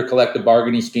inclusion under collective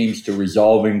bargaining schemes to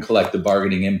resolving collective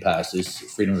bargaining impasses,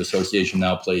 freedom of association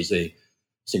now plays a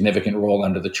significant role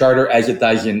under the Charter, as it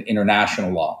does in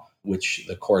international law, which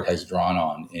the court has drawn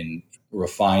on in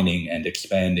refining and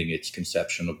expanding its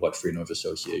conception of what freedom of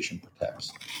association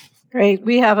protects. Great.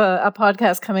 We have a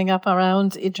podcast coming up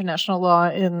around international law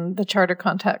in the Charter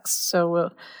context,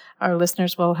 so our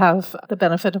listeners will have the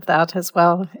benefit of that as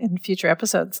well in future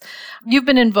episodes. You've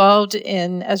been involved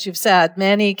in, as you've said,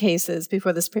 many cases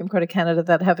before the Supreme Court of Canada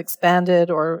that have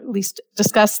expanded or at least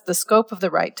discussed the scope of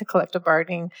the right to collective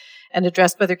bargaining and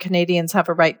addressed whether Canadians have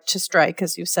a right to strike,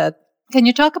 as you said. Can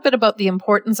you talk a bit about the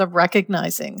importance of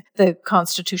recognizing the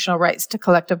constitutional rights to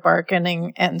collective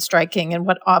bargaining and striking and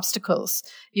what obstacles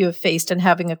you have faced in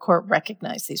having a court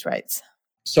recognize these rights?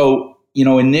 So,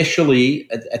 initially,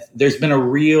 there's been a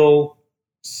real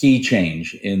sea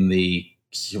change in the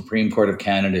Supreme Court of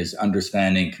Canada's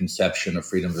understanding, conception of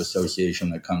freedom of association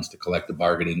when it comes to collective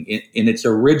bargaining. In its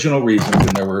original reasons,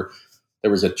 and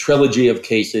there was a trilogy of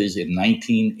cases in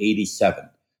 1987.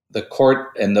 The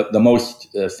court, and the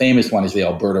most famous one is the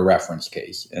Alberta reference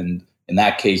case. And In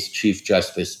that case, Chief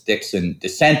Justice Dixon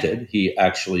dissented. He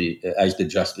actually, as did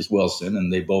Justice Wilson,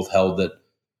 and they both held that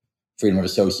freedom of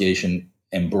association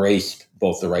embraced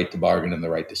both the right to bargain and the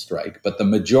right to strike. But the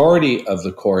majority of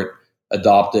the court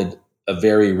adopted a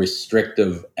very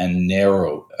restrictive and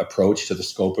narrow approach to the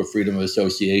scope of freedom of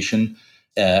association,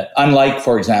 unlike,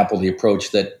 for example, the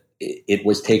approach that it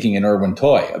was taking in Irwin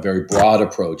Toy, a very broad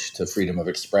approach to freedom of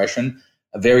expression,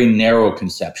 a very narrow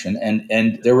conception.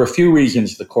 And there were a few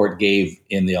reasons the court gave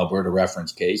in the Alberta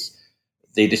reference case.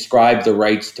 They described the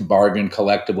rights to bargain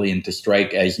collectively and to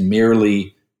strike as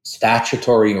merely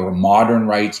statutory or modern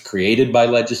rights created by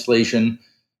legislation,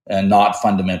 not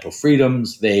fundamental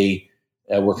freedoms. They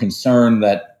were concerned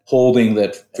that holding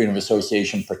that freedom of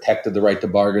association protected the right to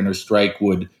bargain or strike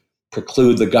would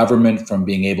preclude the government from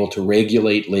being able to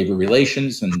regulate labor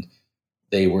relations. And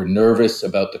they were nervous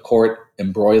about the court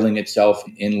embroiling itself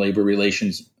in labor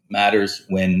relations matters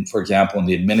when, for example, in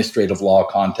the administrative law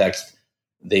context,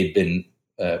 they've been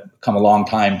come a long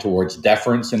time towards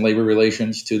deference in labor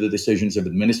relations to the decisions of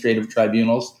administrative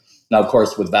tribunals. Now, of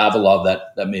course, with Vavilov,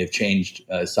 that may have changed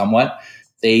somewhat.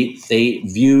 They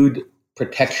viewed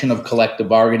protection of collective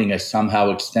bargaining as somehow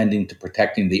extending to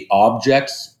protecting the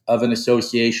objects of an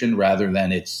association rather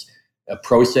than its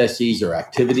processes or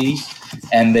activities.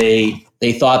 And they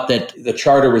thought that the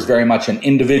charter was very much an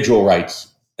individual rights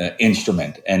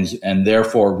instrument, and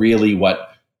therefore really what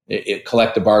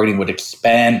collective bargaining would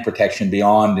expand protection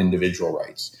beyond individual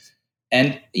rights.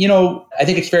 And, I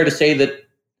think it's fair to say that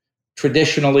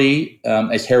traditionally,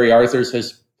 as Harry Arthurs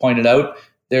has pointed out,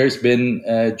 there's been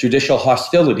judicial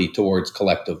hostility towards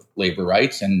collective labor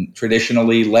rights, and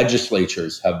traditionally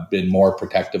legislatures have been more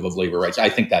protective of labor rights. I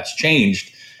think that's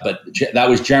changed, but that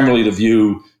was generally the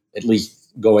view, at least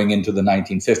going into the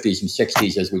 1950s and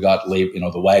 60s as we got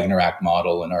the Wagner Act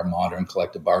model and our modern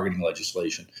collective bargaining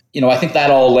legislation. I think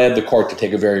that all led the court to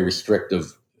take a very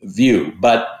restrictive view.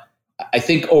 But I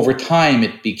think over time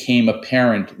it became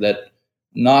apparent that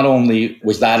not only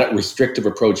was that a restrictive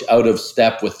approach out of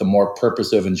step with the more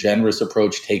purposive and generous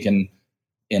approach taken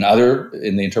in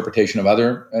the interpretation of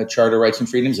other charter rights and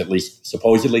freedoms, at least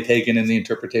supposedly taken in the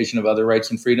interpretation of other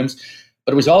rights and freedoms,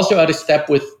 but it was also out of step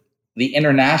with the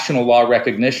international law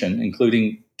recognition,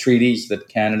 including treaties that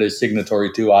Canada is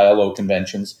signatory to, ILO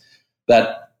conventions,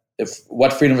 that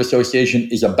what freedom of association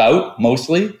is about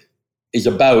mostly is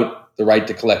about the right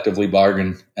to collectively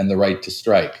bargain and the right to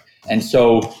strike. And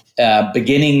so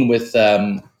beginning with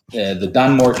the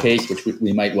Dunmore case, which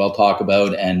we might well talk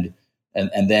about, and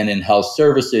then in health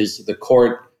services, the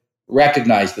court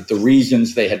recognized that the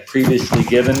reasons they had previously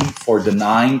given for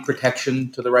denying protection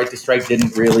to the right to strike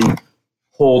didn't really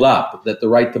hold up, that the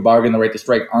right to bargain, the right to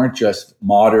strike aren't just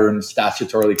modern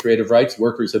statutorily creative rights.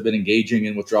 Workers have been engaging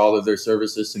in withdrawal of their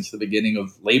services since the beginning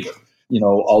of labor.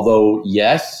 Although,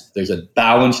 yes, there's a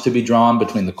balance to be drawn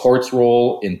between the court's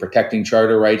role in protecting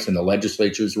charter rights and the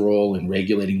legislature's role in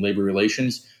regulating labor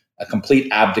relations, a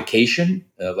complete abdication,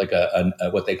 like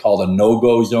what they called a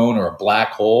no-go zone or a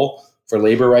black hole for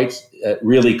labor rights,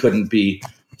 really couldn't be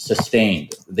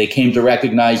sustained. They came to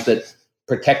recognize that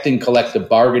protecting collective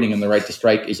bargaining and the right to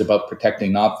strike is about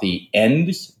protecting not the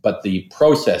ends, but the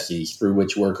processes through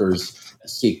which workers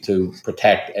seek to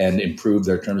protect and improve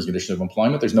their terms and conditions of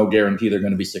employment. There's no guarantee they're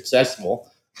going to be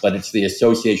successful, but it's the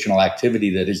associational activity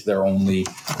that is their only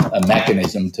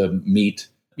mechanism to meet,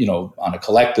 on a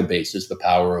collective basis, the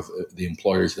power of the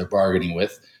employers they're bargaining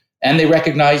with. And they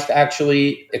recognized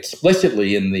actually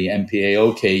explicitly in the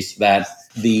MPAO case that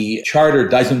the charter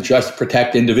doesn't just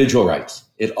protect individual rights.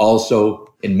 It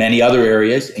also, in many other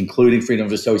areas, including freedom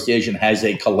of association, has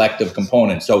a collective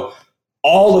component. So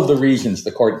all of the reasons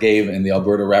the court gave in the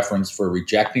Alberta reference for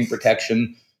rejecting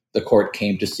protection, the court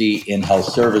came to see in health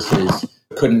services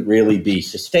couldn't really be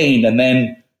sustained. And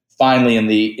then finally, in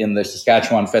the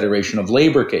Saskatchewan Federation of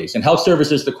Labor case, in health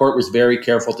services, the court was very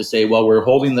careful to say, well, we're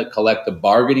holding that collective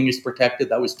bargaining is protected.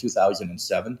 That was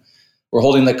 2007. We're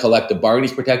holding that collective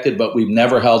bargaining is protected, but we've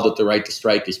never held that the right to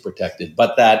strike is protected.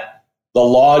 But that the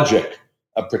logic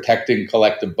of protecting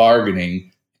collective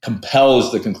bargaining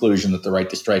compels the conclusion that the right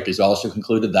to strike is also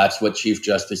concluded. That's what Chief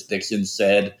Justice Dixon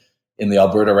said in the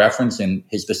Alberta reference in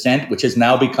his dissent, which has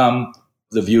now become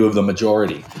the view of the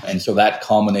majority. And so that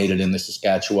culminated in the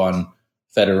Saskatchewan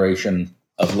Federation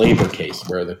of Labor case,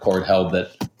 where the court held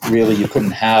that really you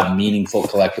couldn't have meaningful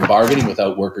collective bargaining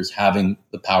without workers having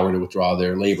the power to withdraw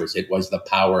their labors. It was the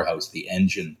powerhouse, the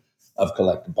engine of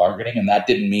collective bargaining. And that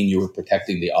didn't mean you were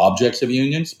protecting the objects of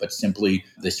unions, but simply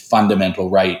this fundamental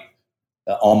right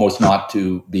almost not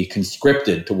to be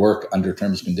conscripted to work under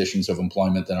terms and conditions of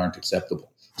employment that aren't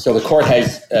acceptable. So the court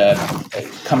has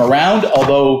come around,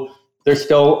 although there's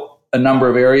still a number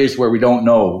of areas where we don't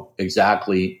know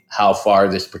exactly how far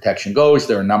this protection goes.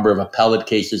 There are a number of appellate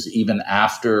cases, even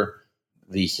after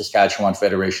the Saskatchewan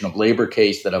Federation of Labor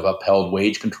case, that have upheld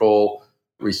wage control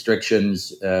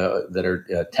restrictions that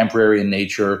are temporary in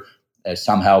nature,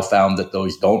 somehow found that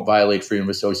those don't violate freedom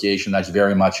of association. That's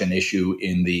very much an issue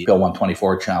in the Bill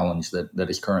 124 challenge that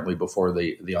is currently before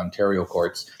the Ontario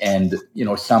courts. And,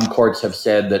 some courts have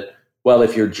said that, well,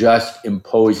 if you're just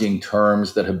imposing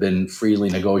terms that have been freely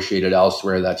negotiated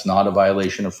elsewhere, that's not a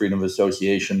violation of freedom of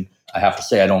association. I have to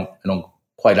say, I don't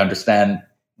quite understand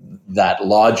that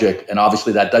logic. And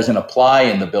obviously that doesn't apply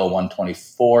in the Bill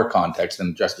 124 context.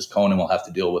 And Justice Conan will have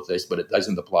to deal with this, but it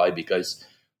doesn't apply because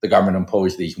the government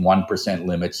imposed these 1%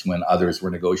 limits when others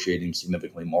were negotiating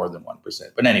significantly more than 1%.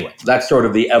 But anyway, that's sort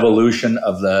of the evolution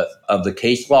of the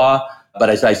case law.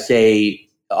 But as I say,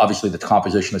 obviously the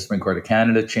composition of the Supreme Court of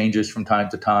Canada changes from time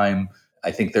to time. I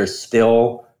think there's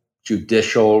still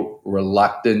judicial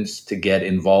reluctance to get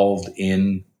involved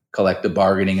in collective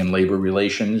bargaining and labor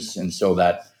relations. And so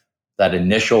that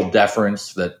initial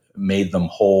deference that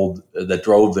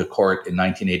drove the court in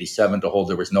 1987 to hold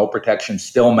there was no protection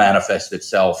still manifests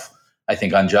itself, I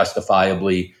think,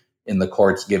 unjustifiably in the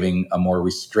courts giving a more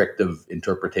restrictive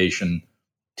interpretation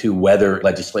to whether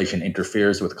legislation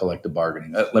interferes with collective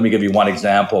bargaining. Let me give you one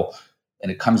example,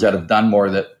 and it comes out of Dunmore,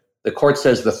 that the court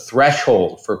says the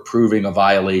threshold for proving a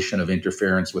violation of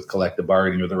interference with collective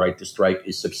bargaining or the right to strike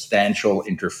is substantial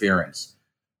interference.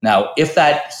 Now, if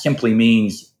that simply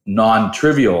means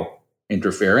non-trivial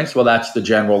interference, well, that's the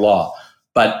general law.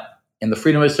 But in the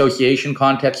freedom of association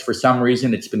context, for some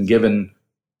reason, it's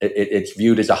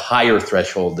viewed as a higher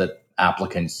threshold that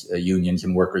applicants, unions,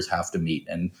 and workers have to meet.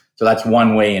 And so that's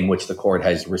one way in which the court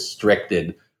has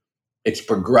restricted its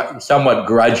somewhat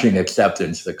grudging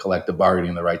acceptance that collective bargaining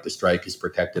and the right to strike is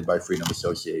protected by freedom of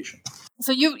association.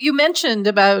 So you mentioned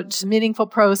about meaningful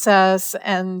process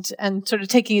and sort of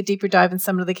taking a deeper dive in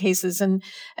some of the cases. And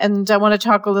I want to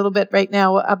talk a little bit right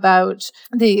now about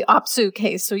the OPSEU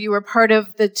case. So you were part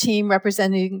of the team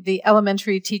representing the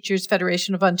Elementary Teachers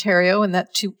Federation of Ontario in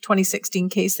that 2016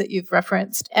 case that you've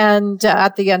referenced. And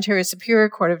at the Ontario Superior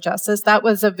Court of Justice, that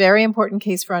was a very important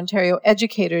case for Ontario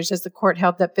educators, as the court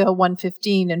held that Bill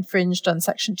 115 infringed on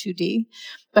Section 2D.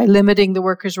 By limiting the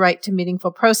workers' right to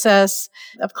meaningful process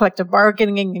of collective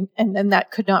bargaining, and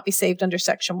that could not be saved under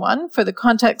Section 1. For the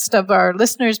context of our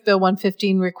listeners, Bill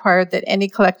 115 required that any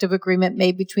collective agreement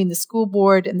made between the school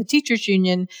board and the teachers'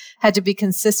 union had to be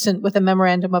consistent with a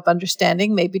memorandum of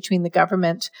understanding made between the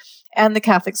government and the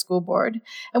Catholic School Board.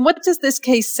 And what does this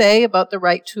case say about the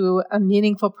right to a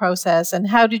meaningful process, and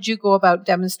how did you go about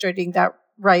demonstrating that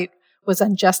right was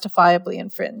unjustifiably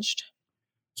infringed?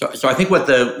 So I think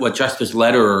what Justice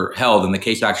Lederer held, and the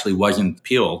case actually wasn't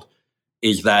appealed,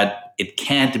 is that it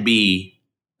can't be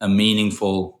a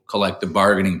meaningful collective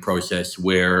bargaining process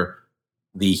where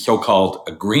the so-called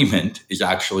agreement is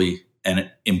actually an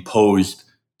imposed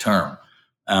term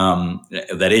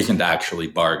that isn't actually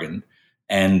bargained.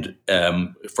 And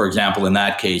for example, in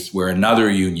that case, where another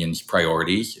union's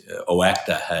priorities,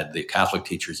 OECTA, the Catholic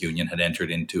Teachers Union, had entered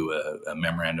into a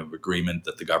memorandum of agreement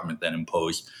that the government then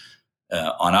imposed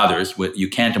on others. You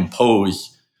can't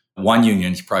impose one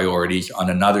union's priorities on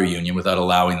another union without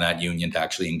allowing that union to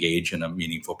actually engage in a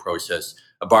meaningful process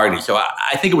of bargaining. So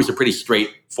I think it was a pretty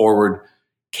straightforward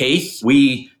case.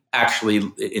 We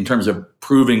actually, in terms of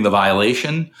proving the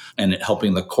violation and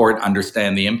helping the court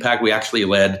understand the impact, we actually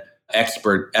led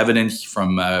expert evidence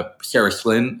from Sarah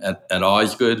Slynn at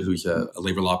Osgoode, who's a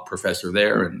labor law professor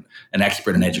there and an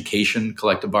expert in education,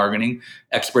 collective bargaining,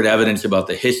 expert evidence about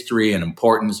the history and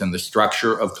importance and the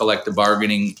structure of collective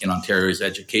bargaining in Ontario's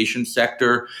education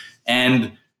sector.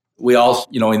 And we also,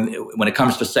 when it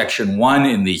comes to Section 1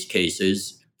 in these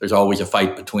cases, there's always a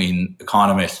fight between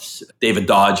economists. David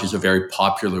Dodge is a very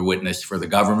popular witness for the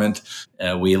government.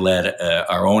 We led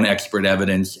our own expert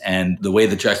evidence. And the way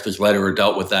that Justice Lederer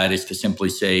dealt with that is to simply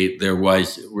say there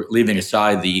was, leaving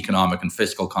aside the economic and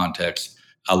fiscal context,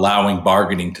 allowing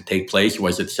bargaining to take place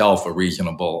was itself a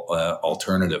reasonable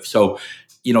alternative. So,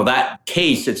 that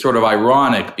case, it's sort of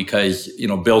ironic because,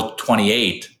 Bill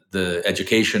 28, the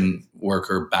education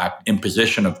worker backed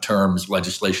imposition of terms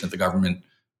legislation that the government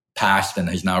passed and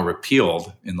has now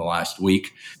repealed in the last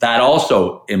week. That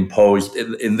also imposed,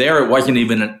 in there, it wasn't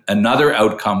even another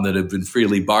outcome that had been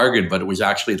freely bargained, but it was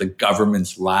actually the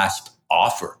government's last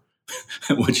offer,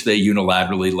 which they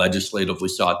unilaterally, legislatively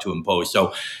sought to impose.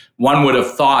 So one would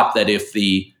have thought that if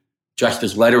the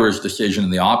Justice Lederer's decision in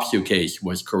the OPSEU case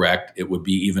was correct, it would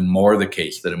be even more the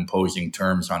case that imposing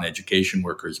terms on education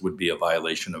workers would be a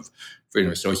violation of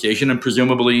freedom of association. And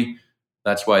presumably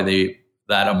that's why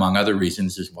that, among other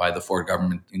reasons, is why the Ford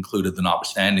government included the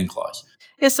notwithstanding clause.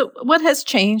 Yeah, so what has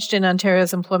changed in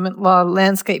Ontario's employment law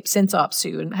landscape since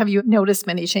OPSEU? And have you noticed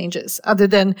many changes other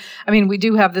than, we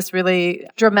do have this really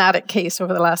dramatic case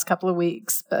over the last couple of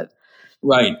weeks, but...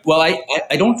 Right. Well,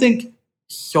 I don't think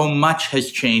so much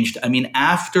has changed.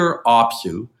 After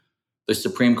OPSEU, the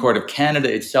Supreme Court of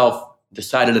Canada itself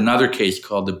decided another case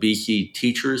called the BC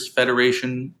Teachers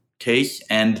Federation case.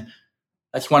 And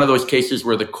that's one of those cases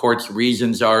where the court's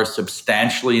reasons are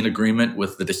substantially in agreement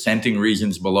with the dissenting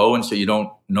reasons below. And so you don't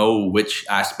know which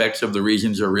aspects of the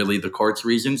reasons are really the court's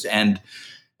reasons. And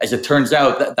as it turns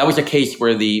out, that was a case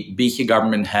where the BC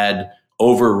government had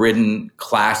overridden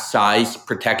class size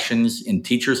protections in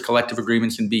teachers' collective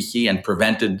agreements in BC and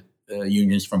prevented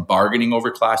unions from bargaining over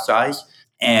class size.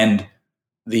 And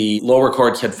the lower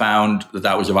courts had found that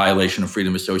that was a violation of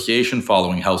freedom of association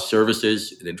following health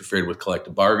services. It interfered with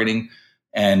collective bargaining.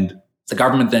 And the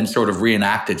government then sort of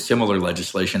reenacted similar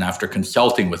legislation after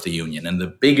consulting with the union. And the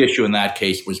big issue in that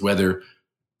case was whether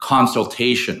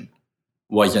consultation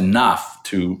was enough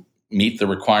to meet the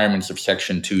requirements of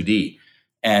Section 2D.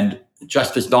 And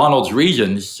Justice Donald's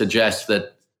reasons suggest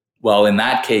that, well, in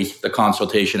that case, the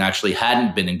consultation actually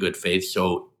hadn't been in good faith.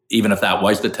 So even if that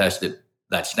was the test,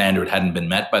 that standard hadn't been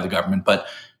met by the government. But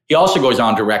he also goes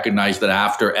on to recognize that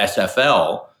after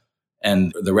SFL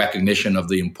and the recognition of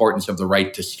the importance of the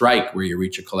right to strike where you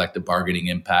reach a collective bargaining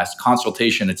impasse,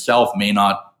 consultation itself may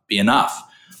not be enough.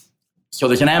 So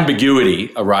there's an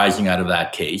ambiguity arising out of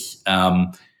that case.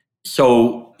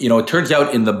 It turns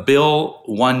out in the Bill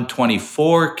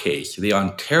 124 case, the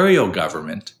Ontario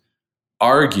government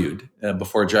argued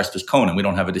before Justice Conan, we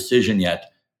don't have a decision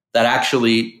yet, that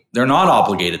actually they're not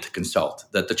obligated to consult,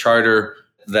 that the charter,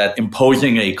 that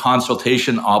imposing a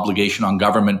consultation obligation on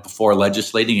government before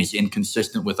legislating is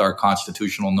inconsistent with our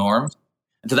constitutional norms.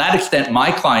 And to that extent,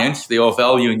 my clients, the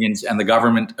OFL unions and the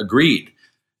government agreed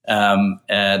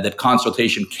that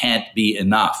consultation can't be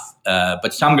enough.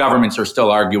 But some governments are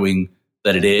still arguing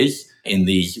that it is in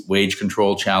these wage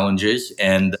control challenges.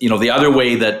 And, the other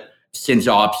way that since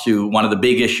OPSEU, one of the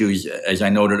big issues, as I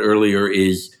noted earlier,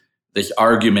 is this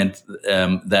argument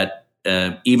that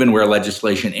even where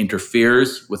legislation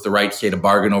interferes with the right, say, to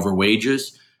bargain over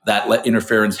wages, that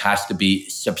interference has to be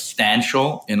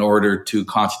substantial in order to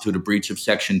constitute a breach of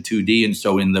Section 2D. And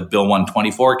so in the Bill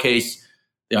 124 case,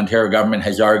 the Ontario government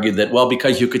has argued that, well,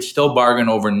 because you could still bargain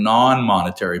over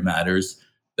non-monetary matters,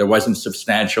 there wasn't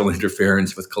substantial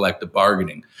interference with collective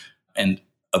bargaining. And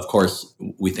of course,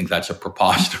 we think that's a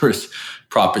preposterous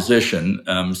proposition,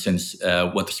 since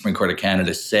what the Supreme Court of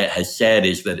Canada has said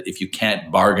is that if you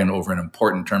can't bargain over an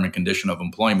important term and condition of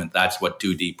employment, that's what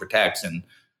 2D protects. And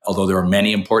although there are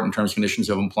many important terms and conditions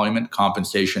of employment,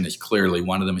 compensation is clearly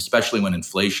one of them, especially when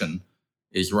inflation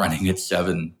is running at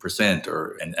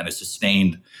 7% and a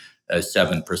sustained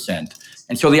 7%.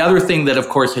 And so the other thing that, of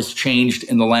course, has changed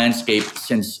in the landscape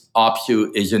since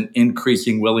OPSEU is an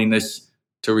increasing willingness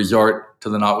to resort to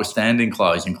the notwithstanding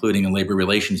clause, including in labor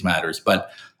relations matters.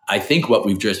 But I think what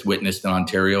we've just witnessed in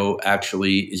Ontario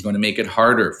actually is going to make it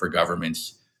harder for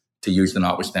governments to use the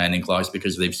notwithstanding clause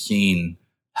because they've seen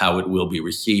how it will be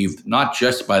received, not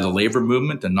just by the labor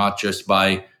movement and not just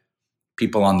by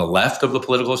people on the left of the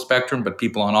political spectrum, but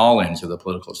people on all ends of the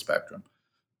political spectrum.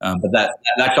 But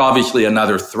that's obviously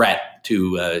another threat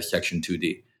to Section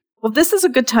 2D. Well, this is a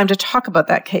good time to talk about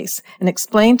that case and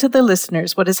explain to the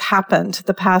listeners what has happened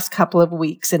the past couple of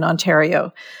weeks in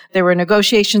Ontario. There were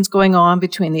negotiations going on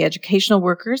between the educational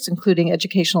workers, including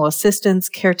educational assistants,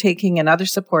 caretaking, and other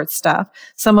support staff,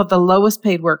 some of the lowest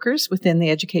paid workers within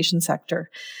the education sector.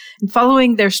 And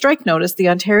following their strike notice, the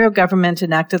Ontario government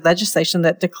enacted legislation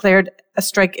that declared a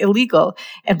strike illegal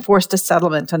and forced a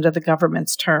settlement under the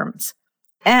government's terms.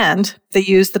 And they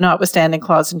used the notwithstanding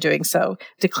clause in doing so,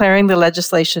 declaring the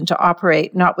legislation to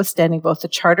operate notwithstanding both the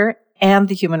Charter and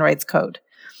the Human Rights Code.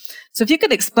 So if you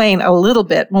could explain a little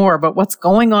bit more about what's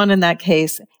going on in that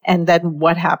case and then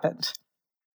what happened.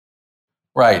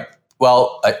 Right.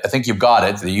 Well, I think you've got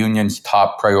it. The union's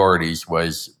top priorities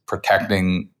was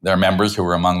protecting their members who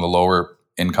were among the lower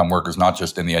income workers, not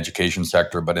just in the education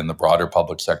sector, but in the broader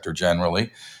public sector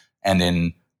generally, and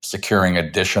in securing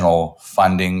additional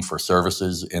funding for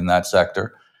services in that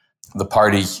sector. The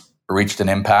parties reached an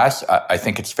impasse. I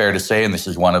think it's fair to say, and this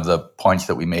is one of the points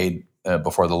that we made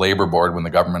before the Labour Board when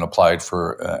the government applied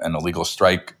for an illegal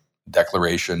strike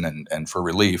declaration and for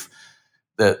relief,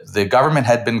 that the government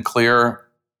had been clear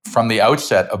from the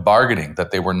outset of bargaining that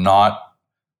they were not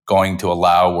going to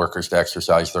allow workers to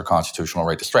exercise their constitutional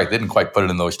right to strike. They didn't quite put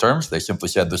it in those terms. They simply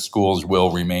said the schools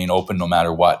will remain open no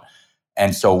matter what.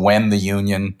 And so when the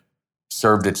union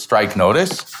served its strike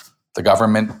notice, the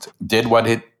government did what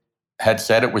it had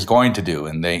said it was going to do,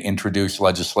 and they introduced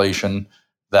legislation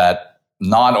that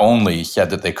not only said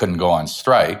that they couldn't go on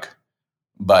strike,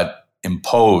 but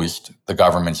imposed the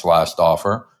government's last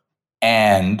offer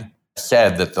and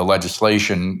said that the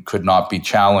legislation could not be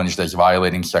challenged as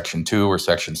violating Section 2 or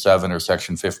Section 7 or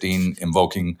Section 15,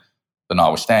 invoking the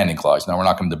notwithstanding clause. Now, we're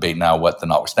not going to debate now what the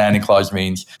notwithstanding clause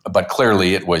means, but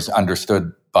clearly it was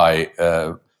understood by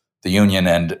the union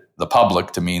and the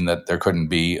public to mean that there couldn't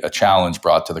be a challenge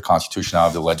brought to the constitutionality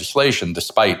of the legislation,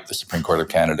 despite the Supreme Court of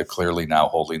Canada clearly now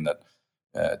holding that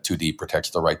 2D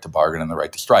protects the right to bargain and the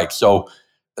right to strike. So,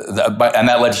 and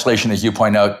that legislation, as you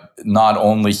point out, not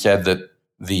only said that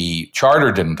the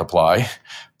charter didn't apply,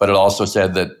 but it also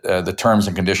said that the terms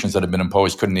and conditions that had been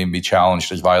imposed couldn't even be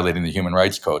challenged as violating the Human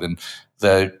Rights Code. And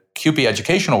the CUPE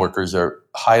educational workers are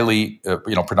highly,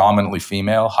 predominantly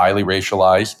female, highly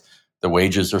racialized. The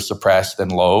wages are suppressed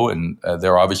and low, and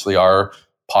there obviously are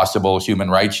possible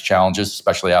human rights challenges,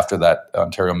 especially after that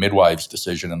Ontario Midwives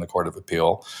decision in the Court of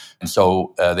Appeal. And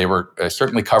so they were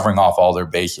certainly covering off all their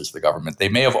bases, the government. They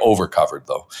may have overcovered,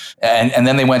 though. And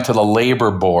then they went to the Labour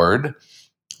Board,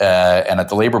 and at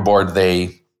the Labour Board,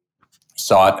 they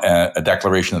sought a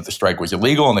declaration that the strike was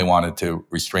illegal, and they wanted to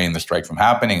restrain the strike from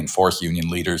happening and force union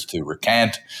leaders to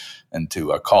recant and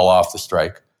to call off the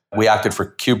strike. We acted for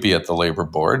CUPE at the Labour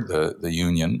Board, the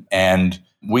union, and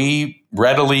we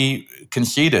readily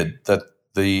conceded that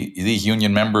these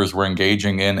union members were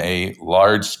engaging in a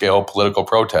large-scale political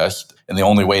protest in the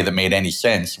only way that made any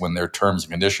sense when their terms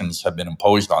and conditions had been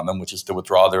imposed on them, which is to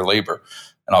withdraw their labor.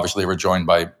 And obviously they were joined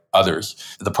by others.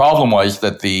 The problem was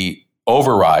that the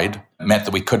override meant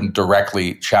that we couldn't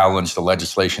directly challenge the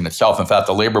legislation itself. In fact,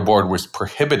 the Labour Board was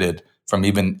prohibited from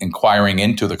even inquiring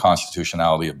into the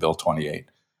constitutionality of Bill 28.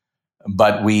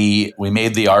 But we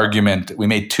made the argument, we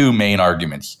made two main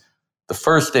arguments. The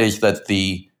first is that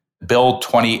the Bill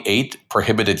 28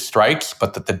 prohibited strikes,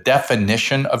 but that the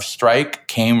definition of strike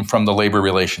came from the Labor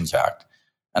Relations Act.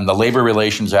 And the Labor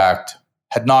Relations Act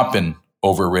had not been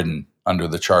overridden under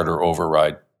the Charter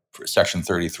override for Section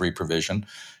 33 provision.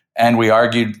 And we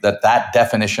argued that that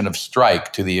definition of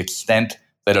strike, to the extent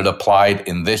that it applied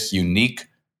in this unique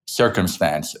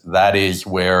circumstance, that is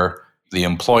where the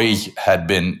employees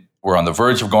were on the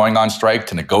verge of going on strike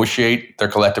to negotiate their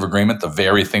collective agreement, the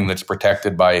very thing that's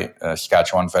protected by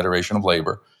Saskatchewan Federation of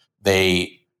Labor.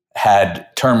 They had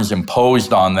terms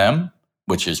imposed on them,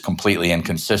 which is completely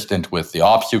inconsistent with the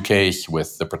OPSU case,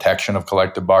 with the protection of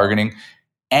collective bargaining,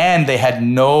 and they had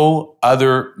no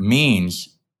other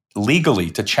means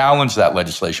legally to challenge that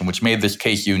legislation, which made this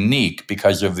case unique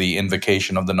because of the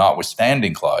invocation of the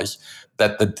notwithstanding clause,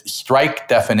 that the strike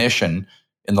definition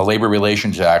in the Labor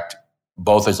Relations Act,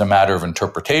 both as a matter of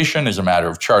interpretation, as a matter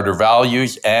of charter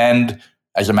values, and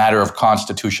as a matter of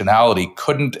constitutionality,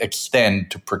 couldn't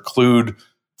extend to preclude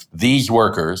these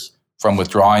workers from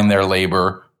withdrawing their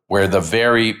labor, where the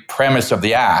very premise of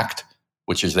the act,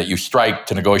 which is that you strike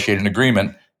to negotiate an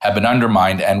agreement, had been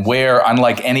undermined, and where,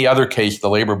 unlike any other case the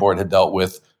Labor Board had dealt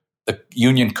with, the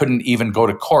union couldn't even go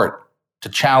to court to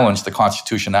challenge the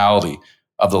constitutionality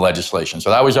of the legislation. So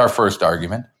that was our first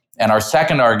argument. And our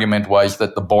second argument was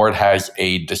that the board has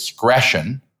a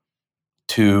discretion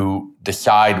to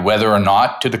decide whether or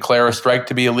not to declare a strike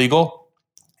to be illegal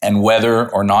and whether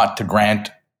or not to grant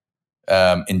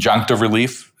injunctive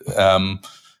relief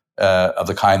of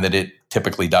the kind that it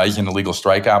typically does in illegal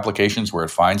strike applications where it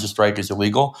finds a strike is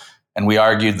illegal. And we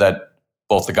argued that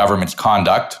both the government's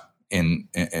conduct in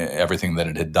everything that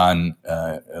it had done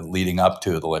leading up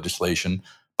to the legislation,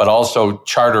 but also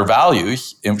charter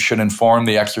values should inform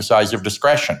the exercise of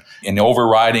discretion. In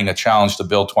overriding a challenge to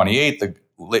Bill 28,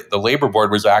 the Labour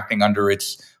Board was acting under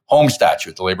its home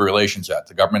statute, the Labor Relations Act.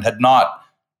 The government had not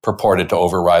purported to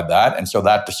override that, and so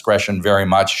that discretion very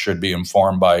much should be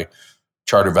informed by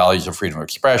charter values of freedom of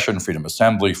expression, freedom of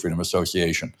assembly, freedom of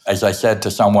association. As I said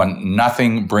to someone,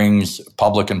 nothing brings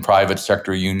public and private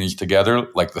sector unions together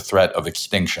like the threat of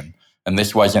extinction. And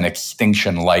this was an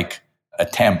extinction-like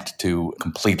attempt to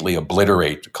completely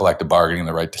obliterate collective bargaining and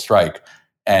the right to strike,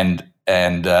 and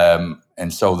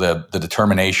so the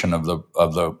determination of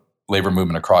the labor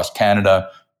movement across Canada,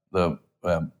 the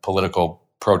political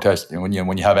protest. When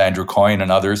you have Andrew Coyne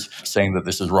and others saying that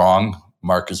this is wrong,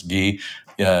 Marcus Guy,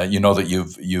 you know that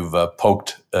you've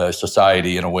poked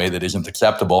society in a way that isn't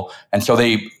acceptable, and so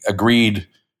they agreed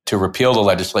to repeal the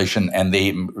legislation, and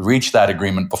they reached that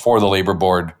agreement before the Labor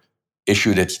Board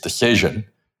issued its decision.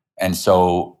 And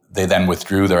so they then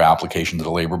withdrew their application to the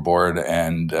Labor Board,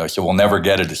 and so we'll never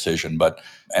get a decision.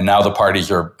 And now the parties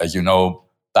are, as you know,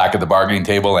 back at the bargaining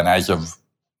table. And as of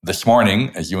this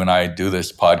morning, as you and I do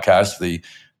this podcast, the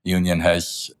union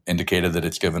has indicated that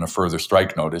it's given a further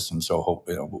strike notice. And so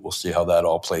we'll see how that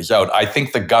all plays out. I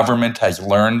think the government has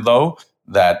learned, though,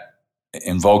 that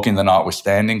invoking the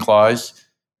notwithstanding clause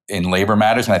in labor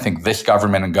matters, and I think this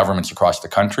government and governments across the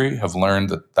country have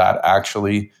learned that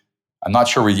actually, I'm not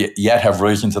sure we yet have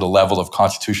risen to the level of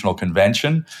constitutional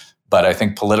convention, but I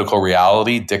think political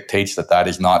reality dictates that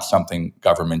is not something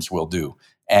governments will do.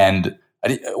 And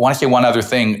I want to say one other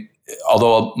thing.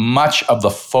 Although much of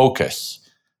the focus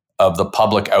of the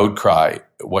public outcry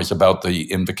was about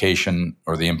the invocation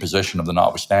or the imposition of the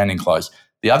notwithstanding clause,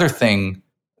 the other thing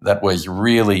that was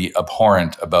really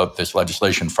abhorrent about this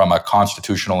legislation from a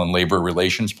constitutional and labor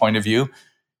relations point of view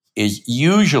is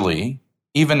usually,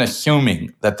 even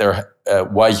assuming that there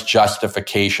was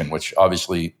justification, which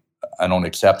obviously I don't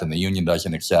accept and the union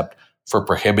doesn't accept, for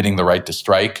prohibiting the right to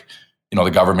strike. The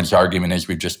government's argument is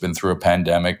we've just been through a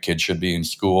pandemic, kids should be in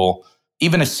school.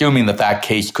 Even assuming that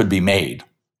case could be made,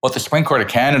 what the Supreme Court of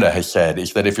Canada has said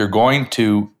is that if you're going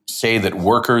to say that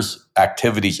workers'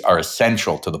 activities are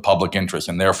essential to the public interest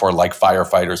and therefore, like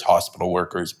firefighters, hospital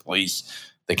workers, police,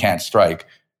 they can't strike,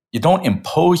 you don't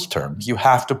impose terms. You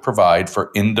have to provide for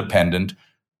independent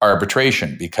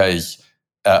arbitration because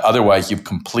otherwise you've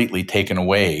completely taken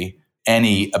away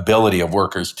any ability of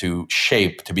workers to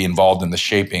be involved in the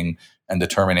shaping and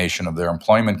determination of their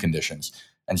employment conditions.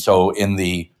 And so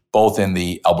both in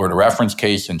the Alberta reference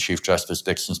case and Chief Justice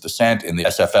Dixon's dissent, in the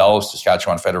SFL,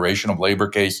 Saskatchewan Federation of Labor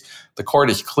case, the court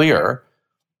is clear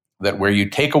that where you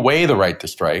take away the right to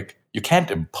strike, you can't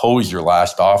impose your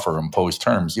last offer, impose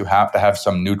terms. You have to have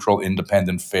some neutral,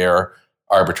 independent, fair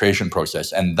arbitration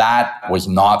process. And that was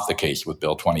not the case with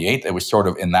Bill 28. It was sort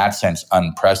of, in that sense,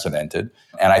 unprecedented.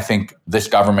 And I think this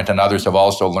government and others have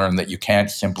also learned that you can't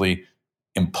simply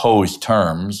impose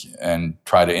terms and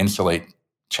try to insulate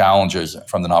challenges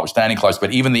from the notwithstanding clause,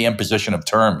 but even the imposition of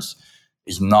terms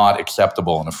is not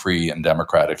acceptable in a free and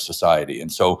democratic society.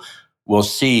 And so we'll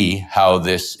see how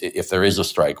this, if there is a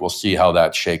strike, we'll see how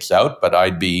that shakes out. But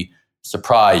I'd be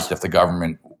surprised if the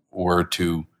government were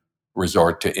to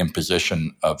resort to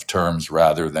imposition of terms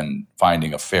rather than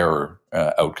finding a fairer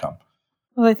outcome.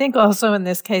 Well, I think also in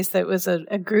this case, that was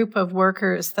a group of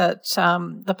workers that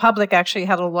the public actually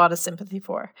had a lot of sympathy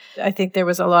for. I think there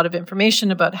was a lot of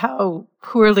information about how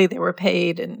poorly they were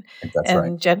paid and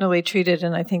right. Generally treated.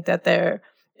 And I think that there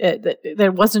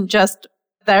wasn't just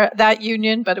that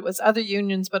union, but it was other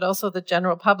unions, but also the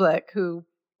general public who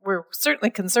were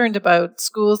certainly concerned about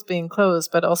schools being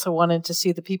closed, but also wanted to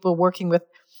see the people working with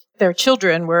their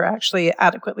children were actually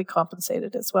adequately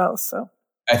compensated as well. So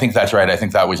I think that's right. I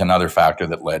think that was another factor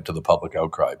that led to the public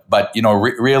outcry. But,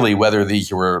 really, whether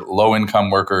these were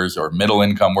low-income workers or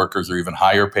middle-income workers or even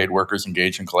higher-paid workers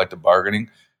engaged in collective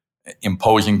bargaining,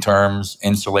 imposing terms,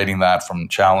 insulating that from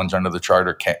challenge under the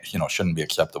Charter, shouldn't be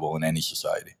acceptable in any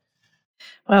society.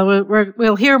 Well,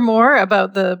 we'll hear more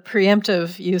about the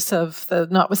preemptive use of the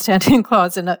notwithstanding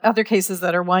clause in other cases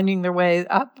that are winding their way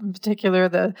up, in particular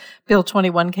the Bill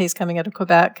 21 case coming out of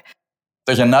Quebec.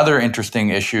 There's another interesting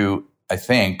issue, I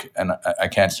think, and I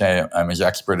can't say I'm as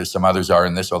expert as some others are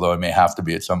in this, although I may have to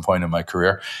be at some point in my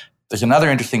career. There's another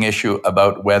interesting issue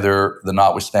about whether the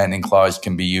notwithstanding clause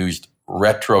can be used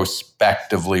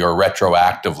retrospectively or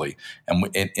retroactively. And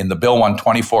in the Bill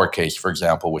 124 case, for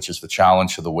example, which is the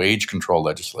challenge to the wage control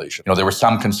legislation, there was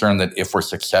some concern that if we're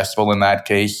successful in that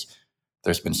case,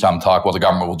 there's been some talk, well, the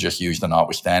government will just use the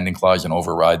notwithstanding clause and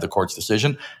override the court's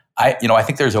decision. I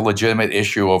think there's a legitimate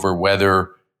issue over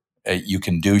whether you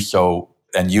can do so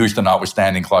and use the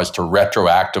notwithstanding clause to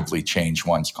retroactively change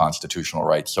one's constitutional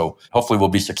rights. So hopefully we'll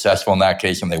be successful in that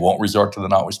case and they won't resort to the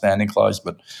notwithstanding clause.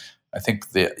 But I think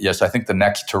the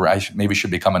next I maybe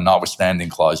should become a notwithstanding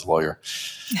clause lawyer.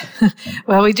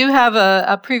 Well, we do have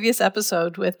a previous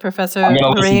episode with Professor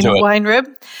Lorraine Weinrib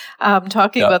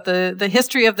talking about the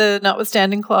history of the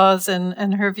notwithstanding clause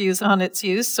and her views on its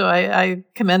use. So I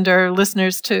commend our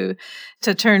listeners to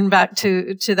turn back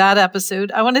to that episode.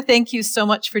 I want to thank you so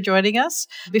much for joining us.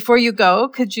 Before you go,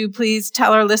 could you please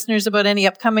tell our listeners about any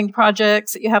upcoming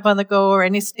projects that you have on the go or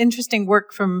any interesting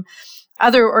work from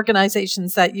other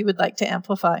organizations that you would like to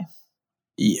amplify?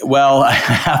 Well, I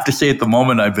have to say at the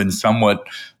moment I've been somewhat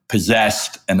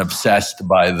possessed and obsessed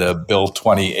by the Bill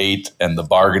 28 and the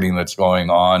bargaining that's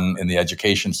going on in the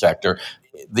education sector.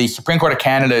 The Supreme Court of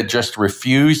Canada just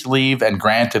refused leave and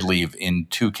granted leave in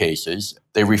two cases.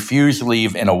 They refused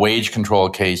leave in a wage control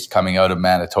case coming out of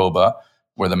Manitoba,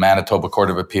 where the Manitoba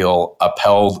Court of Appeal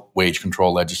upheld wage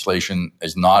control legislation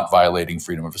as not violating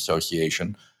freedom of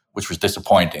association, which was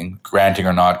disappointing. Granting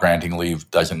or not granting leave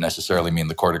doesn't necessarily mean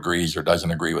the court agrees or doesn't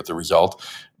agree with the result.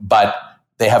 But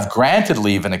they have granted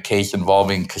leave in a case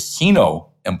involving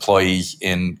casino employees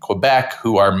in Quebec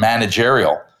who are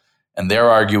managerial. And they're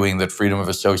arguing that freedom of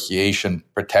association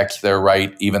protects their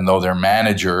right, even though they're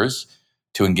managers,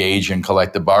 to engage in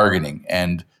collective bargaining.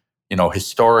 And,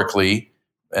 historically,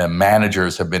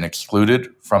 managers have been excluded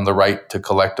from the right to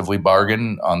collectively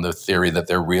bargain on the theory that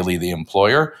they're really the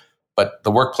employer. But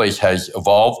the workplace has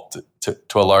evolved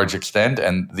to a large extent,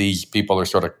 and these people are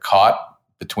sort of caught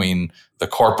between the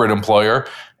corporate employer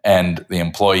and the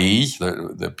employees,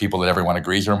 the people that everyone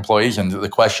agrees are employees. And the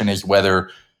question is whether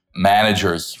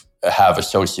managers have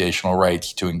associational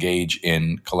rights to engage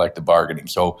in collective bargaining.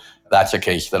 So that's a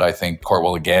case that I think court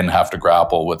will again have to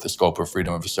grapple with the scope of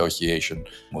freedom of association.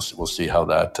 We'll see how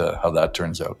that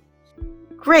turns out.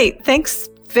 Great. Thanks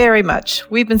very much.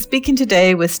 We've been speaking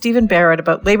today with Stephen Barrett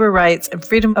about labor rights and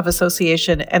freedom of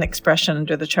association and expression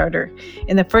under the Charter.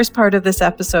 In the first part of this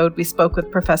episode, we spoke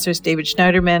with Professors David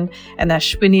Schneiderman and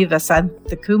Ashwini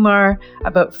Vasanthakumar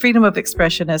about freedom of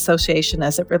expression and association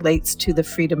as it relates to the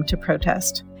freedom to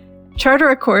protest. Charter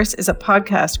A Course is a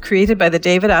podcast created by the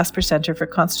David Asper Centre for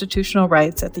Constitutional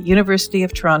Rights at the University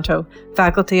of Toronto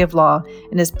Faculty of Law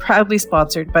and is proudly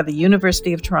sponsored by the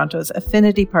University of Toronto's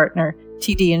affinity partner,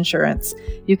 TD Insurance.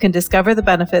 You can discover the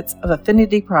benefits of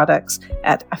affinity products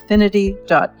at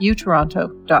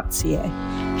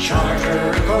affinity.utoronto.ca. Charter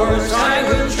A Course, I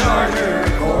will charter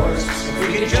a course, if we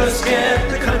can just get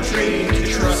the country to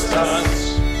trust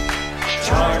us.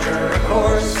 Charter a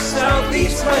course, south,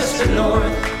 east, west, and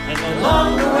north, and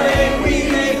along the way we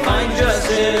may find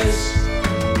justice.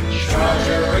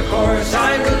 Charter a course,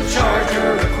 I will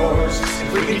charter a course,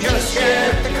 if we can just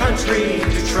get the country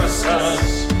to trust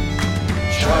us.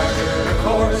 Charter a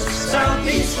course, south,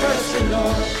 east, west, and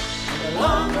north.